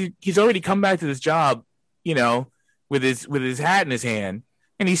already come back to this job, with his hat in his hand,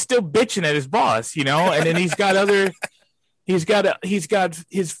 and he's still bitching at his boss, and then he's got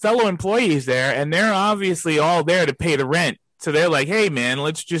his fellow employees there, and they're obviously all there to pay the rent. So they're like, hey man,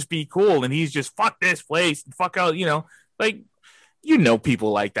 let's just be cool. And he's just, fuck this place, fuck out, people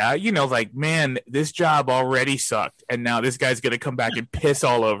like that, like, man, this job already sucked, and now this guy's gonna come back and piss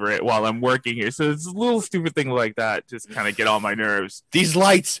all over it while I'm working here. So it's a little stupid thing like that just kind of get on my nerves. These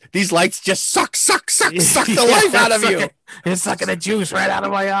lights just suck the life out of you. It's sucking the juice right out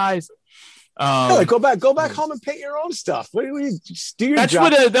of my eyes. Go back home and paint your own stuff. What do you do? Your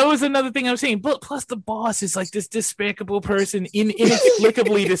job. That was another thing I was saying. But plus, the boss is like this despicable person,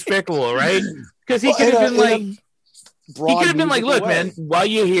 inexplicably despicable, right? Because he could have been like, look, man, while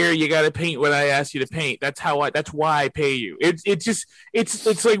you're here, you got to paint what I asked you to paint. That's why I pay you.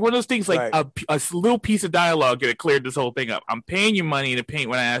 It's like one of those things, like a little piece of dialogue could have cleared this whole thing up. I'm paying you money to paint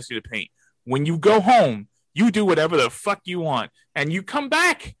what I asked you to paint. When you go home, you do whatever the fuck you want, and you come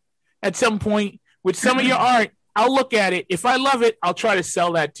back at some point with some of your art. I'll look at it. If I love it, I'll try to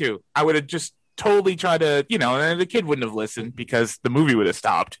sell that too. I would have just totally tried to, and the kid wouldn't have listened because the movie would have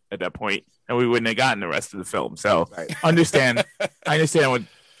stopped at that point and we wouldn't have gotten the rest of the film. So I understand what,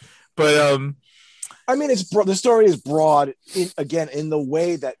 but I mean, the story is broad in the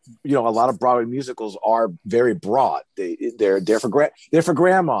way that, you know, a lot of Broadway musicals are very broad. They're for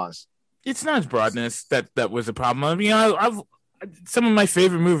grandmas. It's not its broadness that was a problem. I mean, I've some of my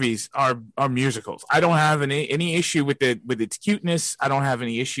favorite movies are musicals. I don't have any issue with its cuteness. I don't have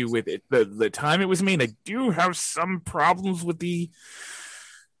any issue with it the time it was made. I do have some problems with the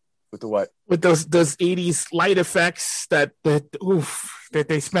what? With those 80s light effects that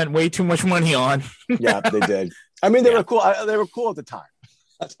they spent way too much money on. Yeah, they did. I mean, they were cool. They were cool at the time.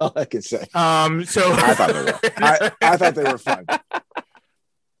 That's all I can say. So I thought they were. I thought they were fun.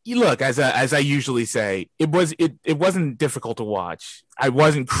 You look, as I usually say, it wasn't difficult to watch. I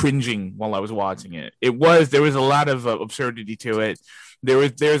wasn't cringing while I was watching it. There was a lot of absurdity to it.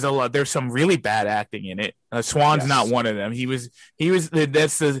 There's some really bad acting in it. Swan's not one of them. It's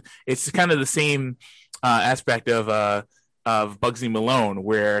kind of the same aspect of Bugsy Malone,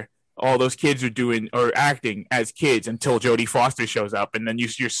 where all those kids are acting as kids until Jodie Foster shows up, and then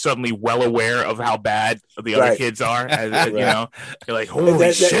you're suddenly well aware of how bad the other kids are. You know, you're like,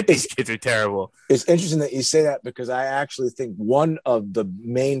 holy shit, these kids are terrible. It's interesting that you say that, because I actually think one of the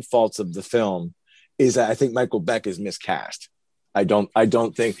main faults of the film is that I think Michael Beck is miscast. I don't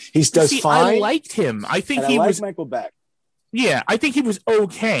think he does fine. I liked him. I think he was Michael Beck. Yeah, I think he was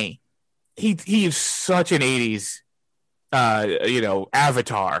okay. He is such an 80s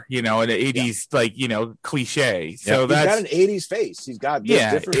avatar, an 80s cliche. So he's got an 80s face. He's got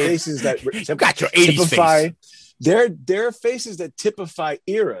different faces that got your 80s face. There are faces that typify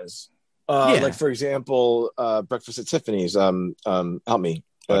eras. Like, for example, Breakfast at Tiffany's. Help me,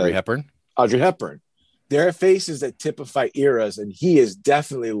 Audrey Hepburn. Audrey Hepburn. There are faces that typify eras, and he is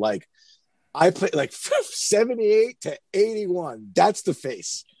definitely like, I play like 78 to 81. That's the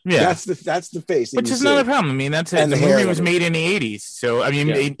face. Yeah, that's the face. Which is another problem. I mean, that's it. The movie was made in the 80s, so I mean,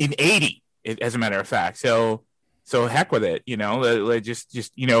 in 80, as a matter of fact. So heck with it. Just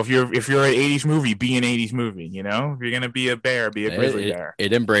if you're an 80s movie, be an 80s movie. If you're gonna be a bear, be a grizzly bear.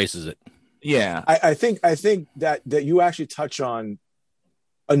 It embraces it. Yeah, I think that you actually touch on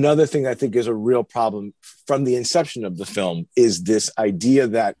another thing I think is a real problem from the inception of the film, is this idea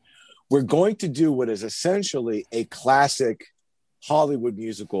that we're going to do what is essentially a classic Hollywood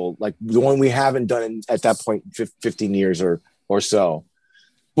musical, like the one we haven't done at that point 15 years or so,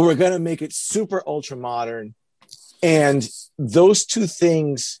 but we're going to make it super ultra modern, and those two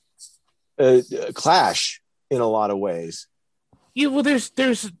things clash in a lot of ways. Yeah, well, there's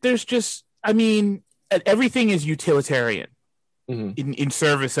just, I mean, everything is utilitarian in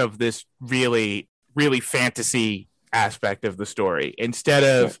service of this really, really fantasy aspect of the story, instead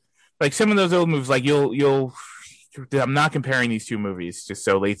of like some of those old movies. Like you'll I'm not comparing these two movies just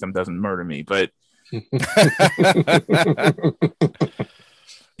so Latham doesn't murder me, but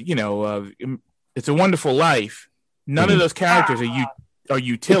It's a Wonderful Life. None of those characters are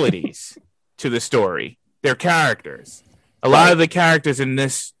utilities to the story. They're characters. A lot of the characters in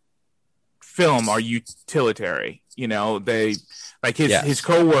this film are utilitarian. They like his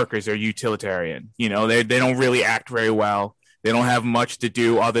co-workers are utilitarian. They don't really act very well. They don't have much to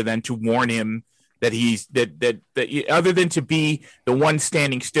do other than to warn him that other than to be the one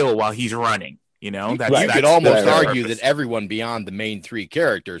standing still while he's running. You could almost argue that everyone beyond the main three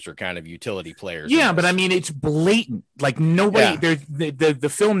characters are kind of utility players. Yeah, but I mean, it's blatant. Like nobody,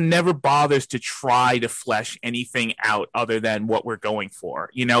 the film never bothers to try to flesh anything out other than what we're going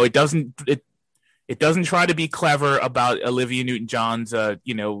for. It doesn't try to be clever about Olivia Newton-John's,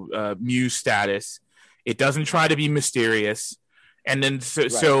 muse status. It doesn't try to be mysterious. And then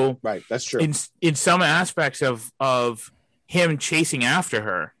right, that's true. In some aspects of him chasing after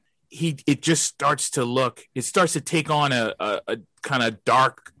her, it just starts to take on a kind of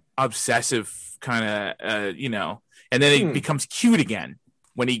dark, obsessive kind of and then it becomes cute again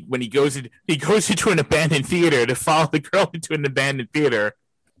when he goes into an abandoned theater to follow the girl into an abandoned theater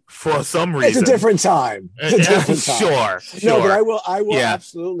for some reason. It's a different time. Sure. No, but I will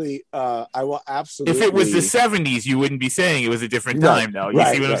absolutely. I will absolutely. If it was the 70s, you wouldn't be saying it was a different time, though. You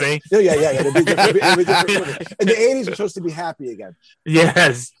see what I'm saying? Yeah. It'd be different. And the 80s are supposed to be happy again.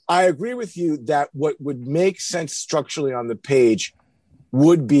 Yes. I agree with you that what would make sense structurally on the page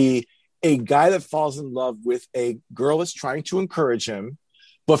would be a guy that falls in love with a girl that's trying to encourage him,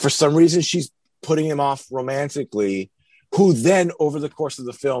 but for some reason she's putting him off romantically, who then over the course of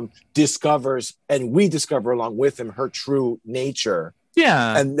the film discovers, and we discover along with him, her true nature.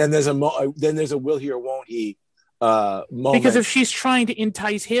 Yeah. And then there's a will he or won't he moment. Because if she's trying to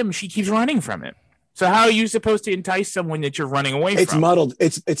entice him, she keeps running from him. So how are you supposed to entice someone that you're running away from? It's muddled.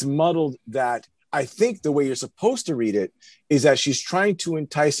 It's muddled. That I think the way you're supposed to read it is that she's trying to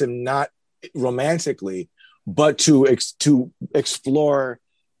entice him, not romantically, but to explore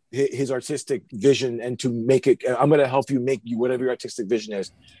his artistic vision and to make it. I'm going to help you make you whatever your artistic vision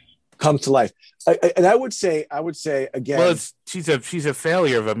is come to life. And I would say again. Well, she's a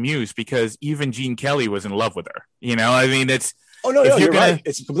failure of a muse because even Gene Kelly was in love with her. You know, I mean, it's. Oh no, you're right.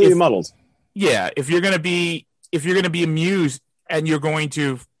 It's completely muddled. Yeah, if you're gonna be a muse and you're going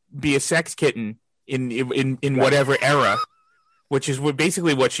to be a sex kitten in whatever era, which is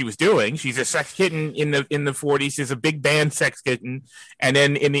basically what she was doing. She's a sex kitten in the 40s. She's a big band sex kitten, and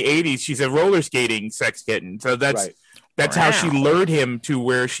then in the 80s, she's a roller skating sex kitten. So that's how she lured him to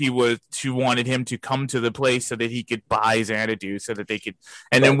where she wanted him to come to the place so that he could buy Xanadu, so that they could.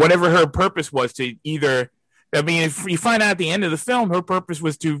 And then whatever her purpose was to either. I mean, if you find out at the end of the film, her purpose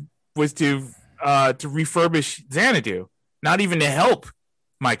was to refurbish Xanadu, not even to help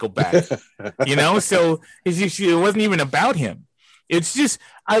Michael Beck. You know, so it wasn't even about him. It's just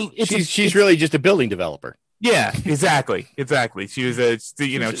she's really just a building developer. Yeah, exactly. She was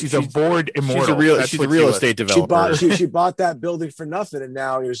she's a bored immortal. She's a real estate developer. She bought that building for nothing, and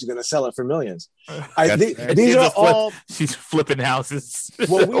now she's going to sell it for millions. These are all. She's flipping houses.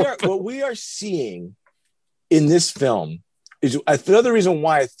 What we are seeing in this film is another reason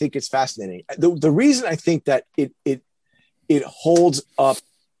why I think it's fascinating. The reason I think that it holds up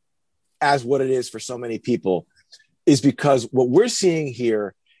as what it is for so many people is because what we're seeing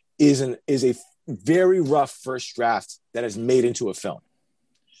here is a very rough first draft that is made into a film.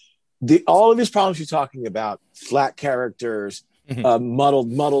 All of these problems you're talking about, flat characters,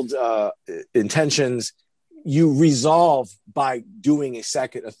 muddled intentions, you resolve by doing a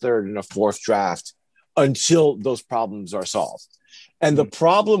second, a third, and a fourth draft until those problems are solved. And the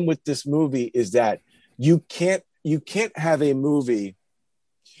problem with this movie is that you can't have a movie.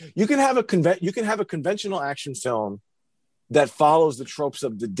 You can have a conventional action film that follows the tropes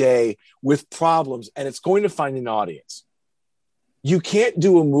of the day with problems, and it's going to find an audience. You can't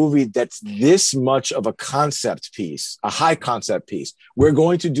do a movie that's this much of a concept piece, a high concept piece. We're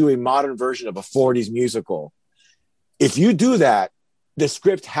going to do a modern version of a 40s musical. If you do that, the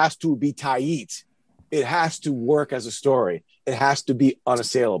script has to be tight. It has to work as a story. It has to be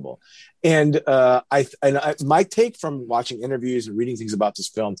unassailable. And my take from watching interviews and reading things about this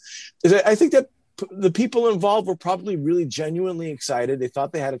film is that I think that the people involved were probably really genuinely excited. They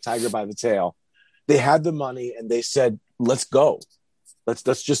thought they had a tiger by the tail. They had the money, and they said, "Let's go.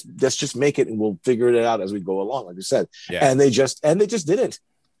 Let's just make it, and we'll figure it out as we go along." Like you said, and they just didn't.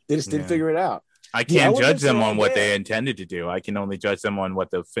 They just didn't figure it out. I can't judge them on what they intended to do. I can only judge them on what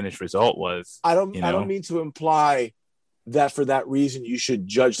the finished result was. I don't mean to imply that for that reason you should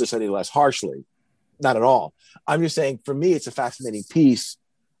judge this any less harshly. Not at all. I'm just saying, for me, it's a fascinating piece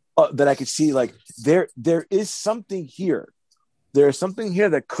that I could see. Like there is something here. There is something here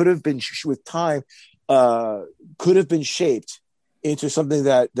that could have been with time, could have been shaped into something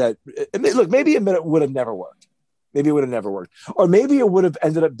that look, maybe it would have never worked. Maybe it would have never worked, or maybe it would have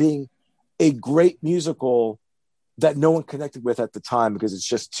ended up being a great musical that no one connected with at the time because it's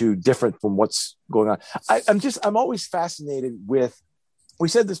just too different from what's going on. I'm always fascinated with, we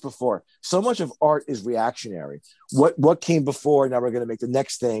said this before, so much of art is reactionary. What came before, now we're going to make the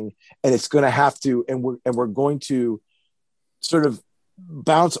next thing, and it's going to have to, and we're going to sort of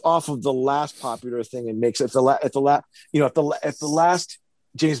bounce off of the last popular thing and makes if the last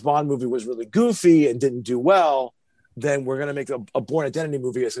James Bond movie was really goofy and didn't do well, then we're going to make a Bourne Identity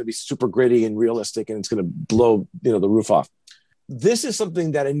movie that's going to be super gritty and realistic, and it's going to blow the roof off. This is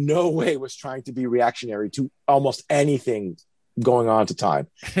something that in no way was trying to be reactionary to almost anything going on at the time,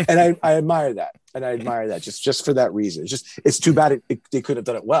 and I admire that, just for that reason. It's too bad they couldn't have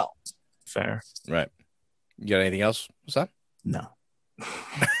done it well. Fair, right? You got anything else, Hassan? No.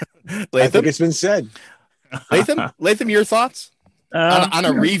 I think it's been said. Latham, your thoughts on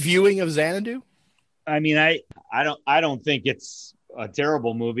a reviewing of Xanadu? I mean, I don't think it's a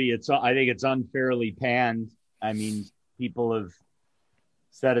terrible movie. I think it's unfairly panned. I mean, people have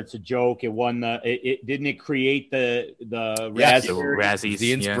said it's a joke. It won didn't it create the Razzies,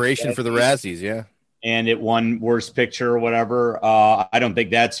 the inspiration for the Razzies, yeah. And it won Worst Picture or whatever. I don't think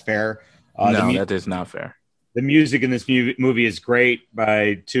that's fair. No, that is not fair. The music in this movie is great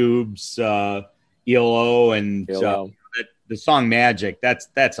by Tubes, ELO, and the song "Magic." That's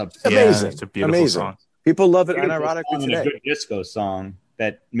amazing. Yeah, it's a beautiful song. People love it unironically today. A good disco song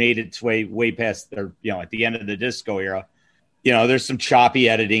that made its way past their, at the end of the disco era. There's some choppy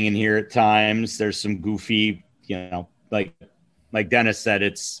editing in here at times. There's some goofy, like Dennis said,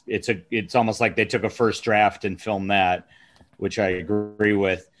 it's almost like they took a first draft and filmed that, which I agree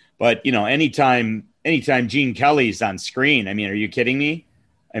with. But anytime Gene Kelly's on screen, I mean, are you kidding me?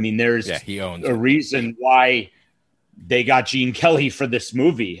 I mean, there's he owns a reason why they got Gene Kelly for this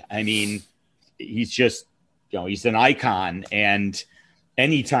movie. I mean, he's just, he's an icon. And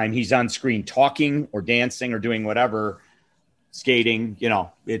anytime he's on screen talking or dancing or doing whatever, skating,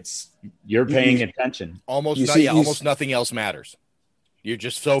 you're paying attention. Almost nothing else matters. You're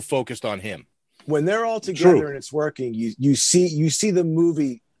just so focused on him. When they're all together and it's working, you see the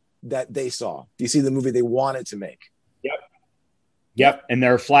movie that they saw. You see the movie they wanted to make. Yep. And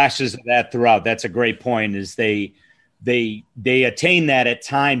there are flashes of that throughout. That's a great point, is they attain that at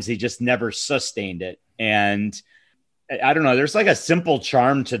times. They just never sustained it. And I don't know, there's like a simple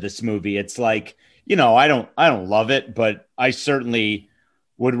charm to this movie. It's like, I don't love it, but I certainly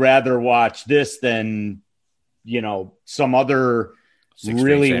would rather watch this than, some other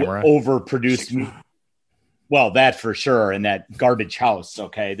really overproduced. Well, that for sure. And that garbage house.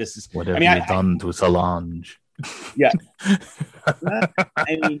 Okay. This is what have you done to Solange? Yeah.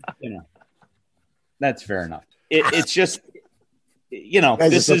 I mean, that's fair enough. It's just,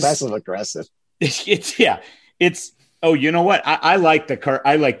 this is passive aggressive. It's oh, you know what? I like the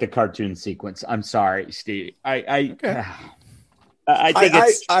cartoon sequence. I'm sorry, Steve. I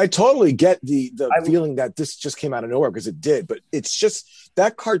think I totally get the feeling that this just came out of nowhere, because it did, but it's just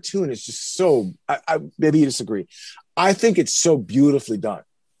that cartoon is just so. Maybe you disagree. I think it's so beautifully done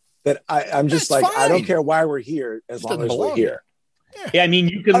that I'm just like, fine. I don't care why we're here as long as we're here. Yeah, I mean,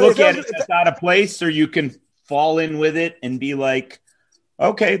 you can look at it as out of place, or you can fall in with it and be like,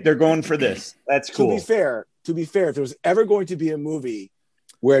 okay, they're going for this. That's cool. To be fair, if there was ever going to be a movie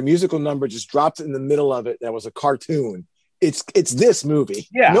where a musical number just dropped in the middle of it that was a cartoon, it's this movie.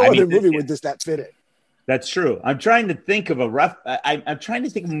 Yeah, no other movie would that fit it. That's true. I'm trying to think of I'm trying to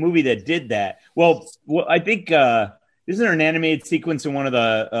think of a movie that did that. Well, I think isn't there an animated sequence in one of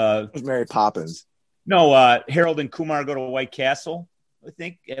the Mary Poppins? No, Harold and Kumar go to White Castle, I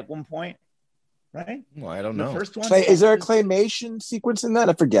think, at one point. Right? Well, I don't know. The first one. Is there a claymation sequence in that?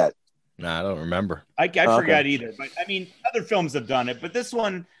 I forget. No, I don't remember. I forgot either. But I mean, other films have done it, but this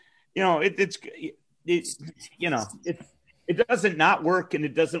one, it doesn't not work, and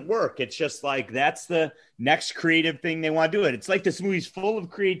it doesn't work. It's just like that's the next creative thing they want to do. It's like this movie's full of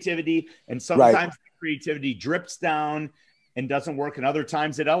creativity, and sometimes the creativity drips down and doesn't work, and other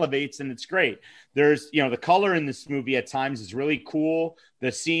times it elevates and it's great. There's, the color in this movie at times is really cool.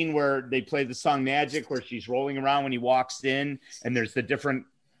 The scene where they play the song Magic, where she's rolling around when he walks in, and there's the different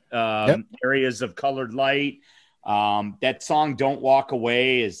areas of colored light. That song Don't Walk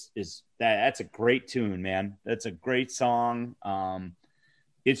Away that's a great tune, man. That's a great song.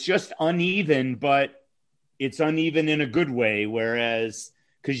 It's just uneven, but it's uneven in a good way. Whereas,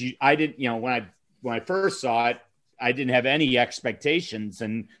 because I didn't, when I first saw it, I didn't have any expectations,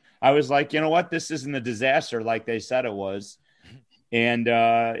 and I was like, you know what, this isn't a disaster like they said it was. And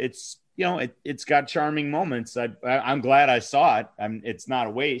it's, it's got charming moments. I'm glad I saw it. It's not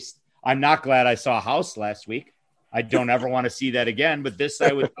a waste. I'm not glad I saw House last week. I don't ever want to see that again. But this,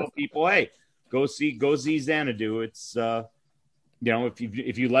 I would tell people, hey, go see Xanadu. It's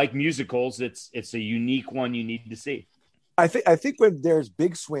if you like musicals, it's a unique one you need to see. I think when there's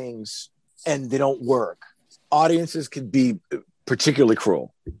big swings and they don't work, audiences can be particularly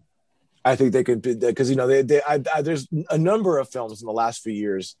cruel. I think they could be, because there's a number of films in the last few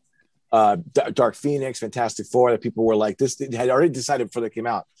years, Dark Phoenix, Fantastic Four, that people were like, this had already decided before they came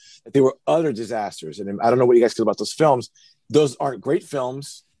out that they were utter disasters. And I don't know what you guys feel about those films. Those aren't great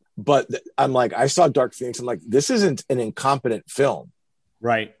films, but I'm like, I saw Dark Phoenix. I'm like, this isn't an incompetent film,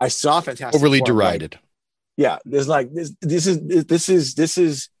 right? I saw Fantastic overly Four, derided. There's like this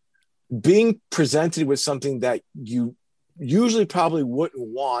is being presented with something that you usually probably wouldn't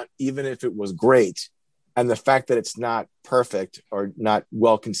want, even if it was great. And the fact that it's not perfect or not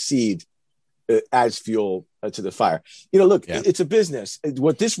well conceived adds fuel to the fire. It's a business.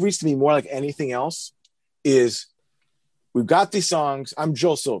 What this reads to me more like anything else is we've got these songs. I'm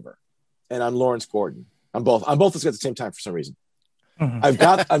Joel Silver and I'm Lawrence Gordon. I'm both of us at the same time for some reason. Mm-hmm. I've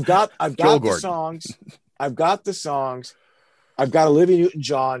got the songs. I've got the songs. I've got Olivia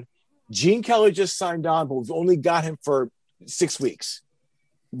Newton-John. Gene Kelly just signed on, but we've only got him for 6 weeks.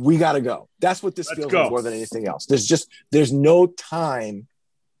 We got to go. That's what this feels like more than anything else. There's no time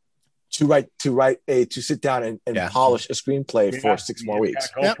to sit down and polish a screenplay for 6 more weeks.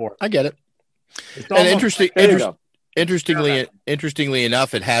 I get it. And interestingly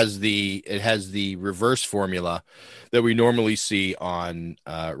enough, it has the reverse formula that we normally see on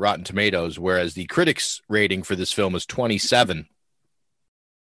Rotten Tomatoes, whereas the critics rating for this film is 27,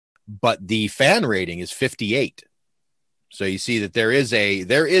 but the fan rating is 58. So you see that there is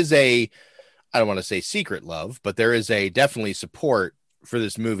a I don't want to say secret love, but there is a definitely support for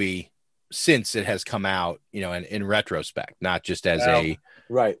this movie since it has come out, you know, in retrospect, not just as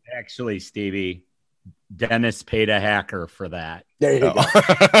right. Actually, Stevie, Dennis paid a hacker for that. There you go.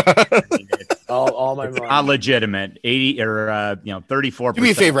 all my money. Not legitimate. 80 or 34%. Do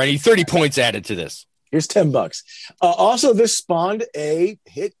me a favor, I need 30 points added to this. Here's $10. Also, this spawned a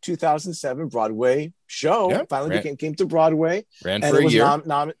hit 2007 Broadway show. Yep. Finally came to Broadway. Ran and for it was a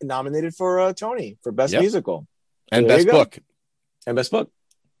year. Nominated for a Tony for Best Yep. Musical. And There Best you go. Book. And Best Book.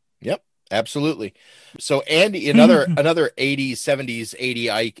 Yep, absolutely. So Andy, another 80s, 70s,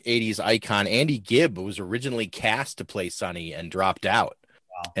 80s icon, Andy Gibb was originally cast to play Sonny and dropped out.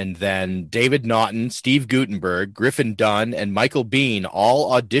 Wow. And then David Naughton, Steve Guttenberg, Griffin Dunn, and Michael Biehn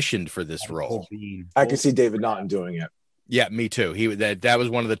all auditioned for this role. I can see David Naughton doing it. Yeah, me too. That was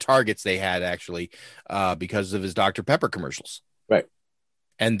one of the targets they had actually because of his Dr. Pepper commercials. Right.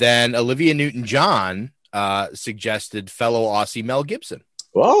 And then Olivia Newton-John suggested fellow Aussie Mel Gibson.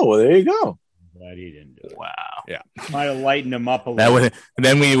 Oh, well, there you go. Glad he didn't do it. Wow. Yeah. Might have lightened him up a That little. would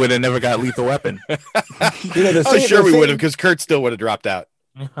then we would have never got Lethal Weapon. We would have because Kurt still would have dropped out.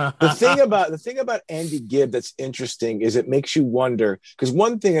 The thing about Andy Gibb that's interesting is it makes you wonder, because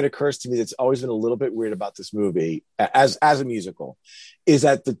one thing that occurs to me that's always been a little bit weird about this movie as a musical is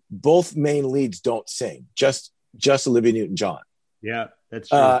that both main leads don't sing, just Olivia Newton-John. Yeah, that's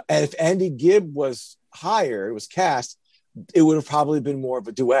true. And if Andy Gibb was cast, it would have probably been more of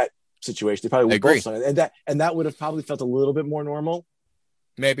a duet situation. They probably would both sung, and that would have probably felt a little bit more normal.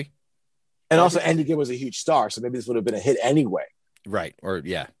 Maybe. And also Andy Gibb was a huge star, so maybe this would have been a hit anyway. Right. Or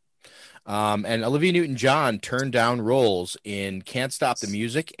yeah. And Olivia Newton-John turned down roles in Can't Stop the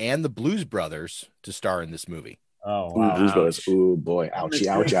Music and the Blues Brothers to star in this movie. Oh, wow. Blues Brothers. Ooh, boy. Ouchie,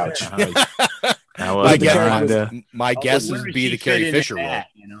 ouch, ouch. My guess is be the Carrie Fisher role.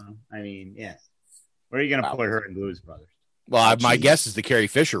 You know, I mean, yeah. Where are you going to put her in Blues Brothers? Well, my guess is the Carrie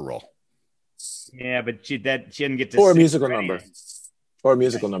Fisher role. Yeah, but she didn't get to or a sing musical for number. anything. Or a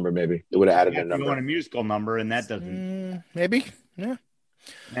musical number, maybe. It would have added a number. You want a musical number, and that doesn't. Maybe. Yeah.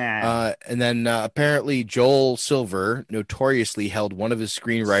 Nah. And then apparently Joel Silver notoriously held one of his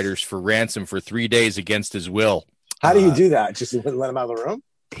screenwriters for ransom for 3 days against his will. How do you do that? Just let him out of the room?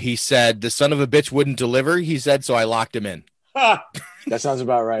 He said the son of a bitch wouldn't deliver. He said, so I locked him in. That sounds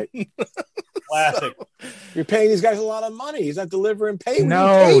about right. Classic. You're paying these guys a lot of money. He's not delivering pay.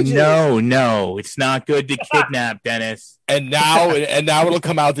 No. It's not good to kidnap, Dennis. And now it'll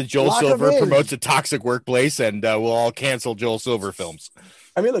come out that Joel Lock him Silver in. promotes a toxic workplace, and we'll all cancel Joel Silver films.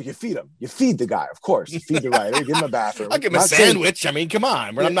 I mean, look, you feed him. You feed the guy, of course. You feed the writer. You give him a bathroom. I'll give him a sandwich. I mean, come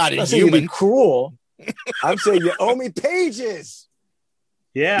on. I'm not saying you'd be inhuman. cruel. I'm saying you owe me pages.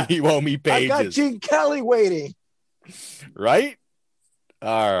 Yeah. You owe me pages. I got Gene Kelly waiting. Right?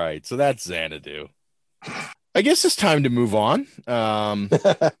 All right. So that's Xanadu. I guess it's time to move on. Go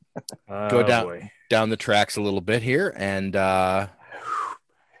down the tracks a little bit here, and I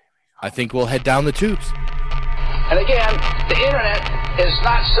think we'll head down the tubes. And again, the internet is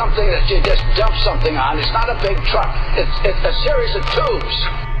not something that you just dump something on. It's not a big truck. It's a series of tubes.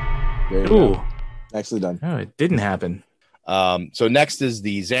 There you go. Nicely done. Oh, it didn't happen. So next is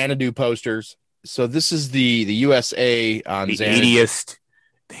the Xanadu posters. So this is the USA on The Xanadu. 80th.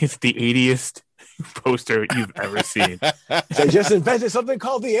 It's the 80th poster you've ever seen. They just invented something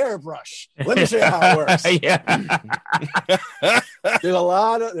called the airbrush. Let me show you how it works. Yeah. There's a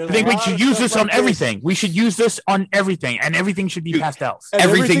lot of. I think we should use this on everything. We should use this on everything, and everything should be pastels. And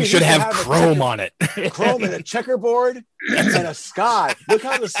Everything should have a chrome on it. Chrome and a checkerboard and a sky. Look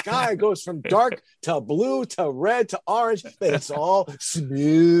how the sky goes from dark to blue to red to orange. And it's all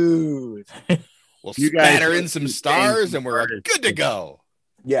smooth. We'll You guys spatter are in some insane stars, and we're artists. good to go.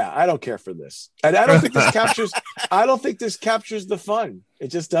 Yeah, I don't care for this. And I don't think this captures. I don't think this captures the fun. It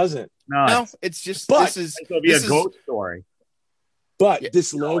just doesn't. No, it's just But- this It'll be is a ghost story. But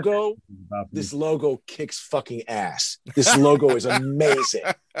this logo kicks fucking ass. This logo is amazing.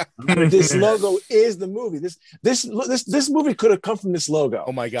 This logo is the movie. This movie could have come from this logo.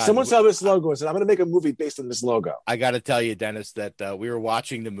 Oh my God. Someone saw this logo and said, "I'm going to make a movie based on this logo." I got to tell you, Dennis, that we were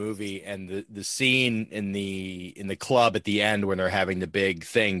watching the movie, and the scene in the club at the end when they're having the big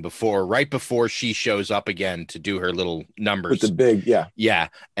thing right before she shows up again to do her little numbers With the big, yeah,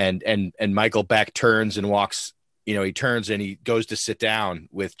 and Michael Beck turns and walks. You know, he turns and he goes to sit down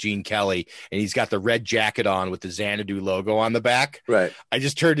with Gene Kelly, and he's got the red jacket on with the Xanadu logo on the back. Right. I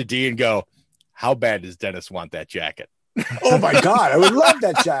just turned to Dee and go, "How bad does Dennis want that jacket?" Oh my God, I would love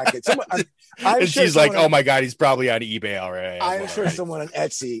that jacket. I'm And sure she's like, someone "Oh my God, he's probably on eBay already." I'm sure someone on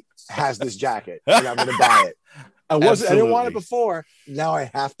Etsy has this jacket, and I'm going to buy it. I didn't want it Absolutely. before. Now I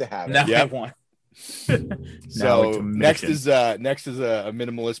have to have it. Now I Yep. want. So next is a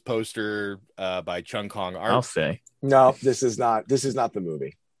minimalist poster by Chung Kong Art. I'll say. No, this is not the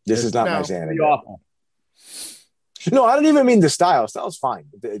movie. This is not my Xanadu. Awful. No, I don't even mean the style. Style's fine.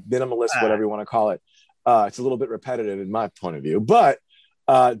 The minimalist, whatever you want to call it. It's a little bit repetitive in my point of view, but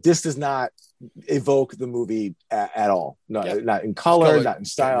this does not evoke the movie at all. No, not in color, not in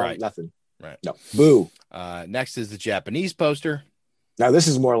style, nothing. Right. No. Boo. Next is the Japanese poster. Now this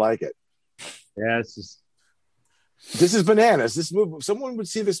is more like it. Yeah, this is bananas. This movie, someone would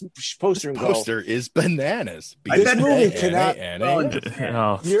see this poster and go, "Poster is bananas." This movie cannot.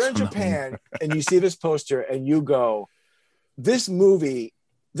 Oh, You're in Japan and you see this poster and you go, "This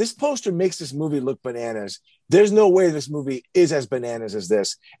poster makes this movie look bananas. There's no way this movie is as bananas as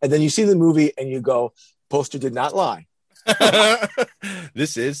this." And then you see the movie and you go, "Poster did not lie."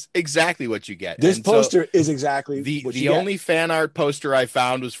 This is exactly what you get. This poster is exactly the only fan art poster I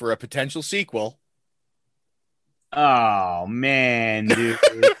found was for a potential sequel. Oh man, dude!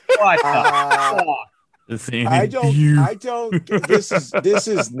 What the fuck? I don't. This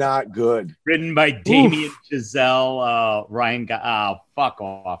is not good. Written by Damien Chazelle, Ryan. Fuck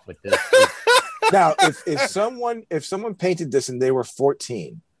off with this. Now, if someone painted this and they were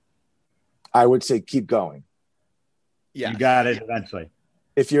 14, I would say keep going. Yeah, you got it eventually.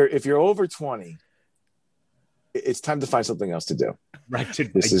 If you're over 20, it's time to find something else to do. Right. I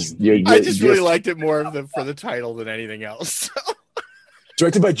just really liked it more for the title than anything else.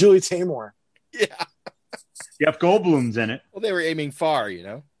 Directed by Julie Taymor. Yeah. Jeff Goldblum's in it. Well, they were aiming far, you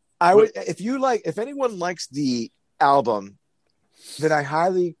know. I would, if anyone likes the album, then I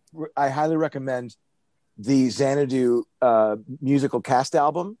highly recommend the Xanadu musical cast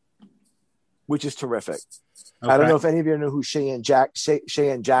album, which is terrific. Okay. I don't know if any of you know who Cheyenne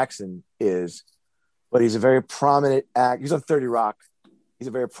Jackson is, but he's a very prominent actor. He's on 30 Rock. He's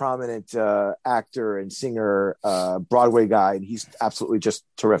a very prominent actor and singer, Broadway guy, and he's absolutely just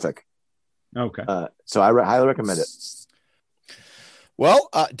terrific. Okay. So I highly recommend it. Well,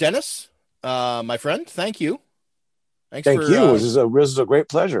 Dennis, my friend, thank you. Thank you. This is a great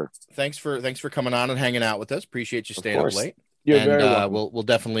pleasure. Thanks for coming on and hanging out with us. Appreciate you staying up late. You're very welcome. We'll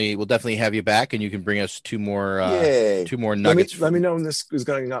definitely have you back, and you can bring us two more nuggets. Let me know when this is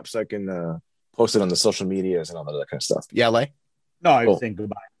going up so I can post it on the social medias and all that kind of stuff. Yeah, Lay? No, I was saying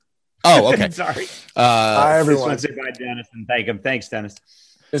goodbye. Oh, okay. Sorry. Bye, everyone. I just want to say bye, Dennis, and thank him. Thanks, Dennis.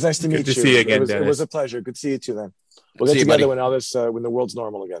 It was nice to meet you. Good to see you again, Dennis. It was a pleasure. Good to see you too, then. We'll get together when all this, when the world's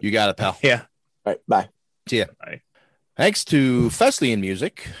normal again. You got it, pal. Yeah. All right. Bye. See ya. Bye. Thanks to Fesliyan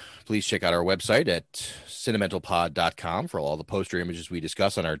Music. Please check out our website at cinementalpod.com for all the poster images we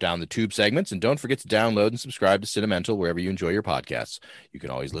discuss on our Down the Tube segments. And don't forget to download and subscribe to Cinemental wherever you enjoy your podcasts. You can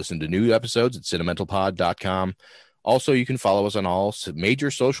always listen to new episodes at cinementalpod.com. Also, you can follow us on all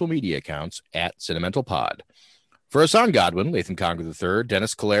major social media accounts at cinementalpod. For Hassan Godwin, Latham Conger III,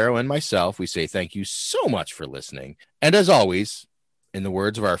 Dennis Calero, and myself, we say thank you so much for listening. And as always, in the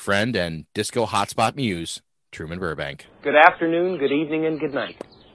words of our friend and disco hotspot muse, Truman Burbank. Good afternoon, good evening, and good night.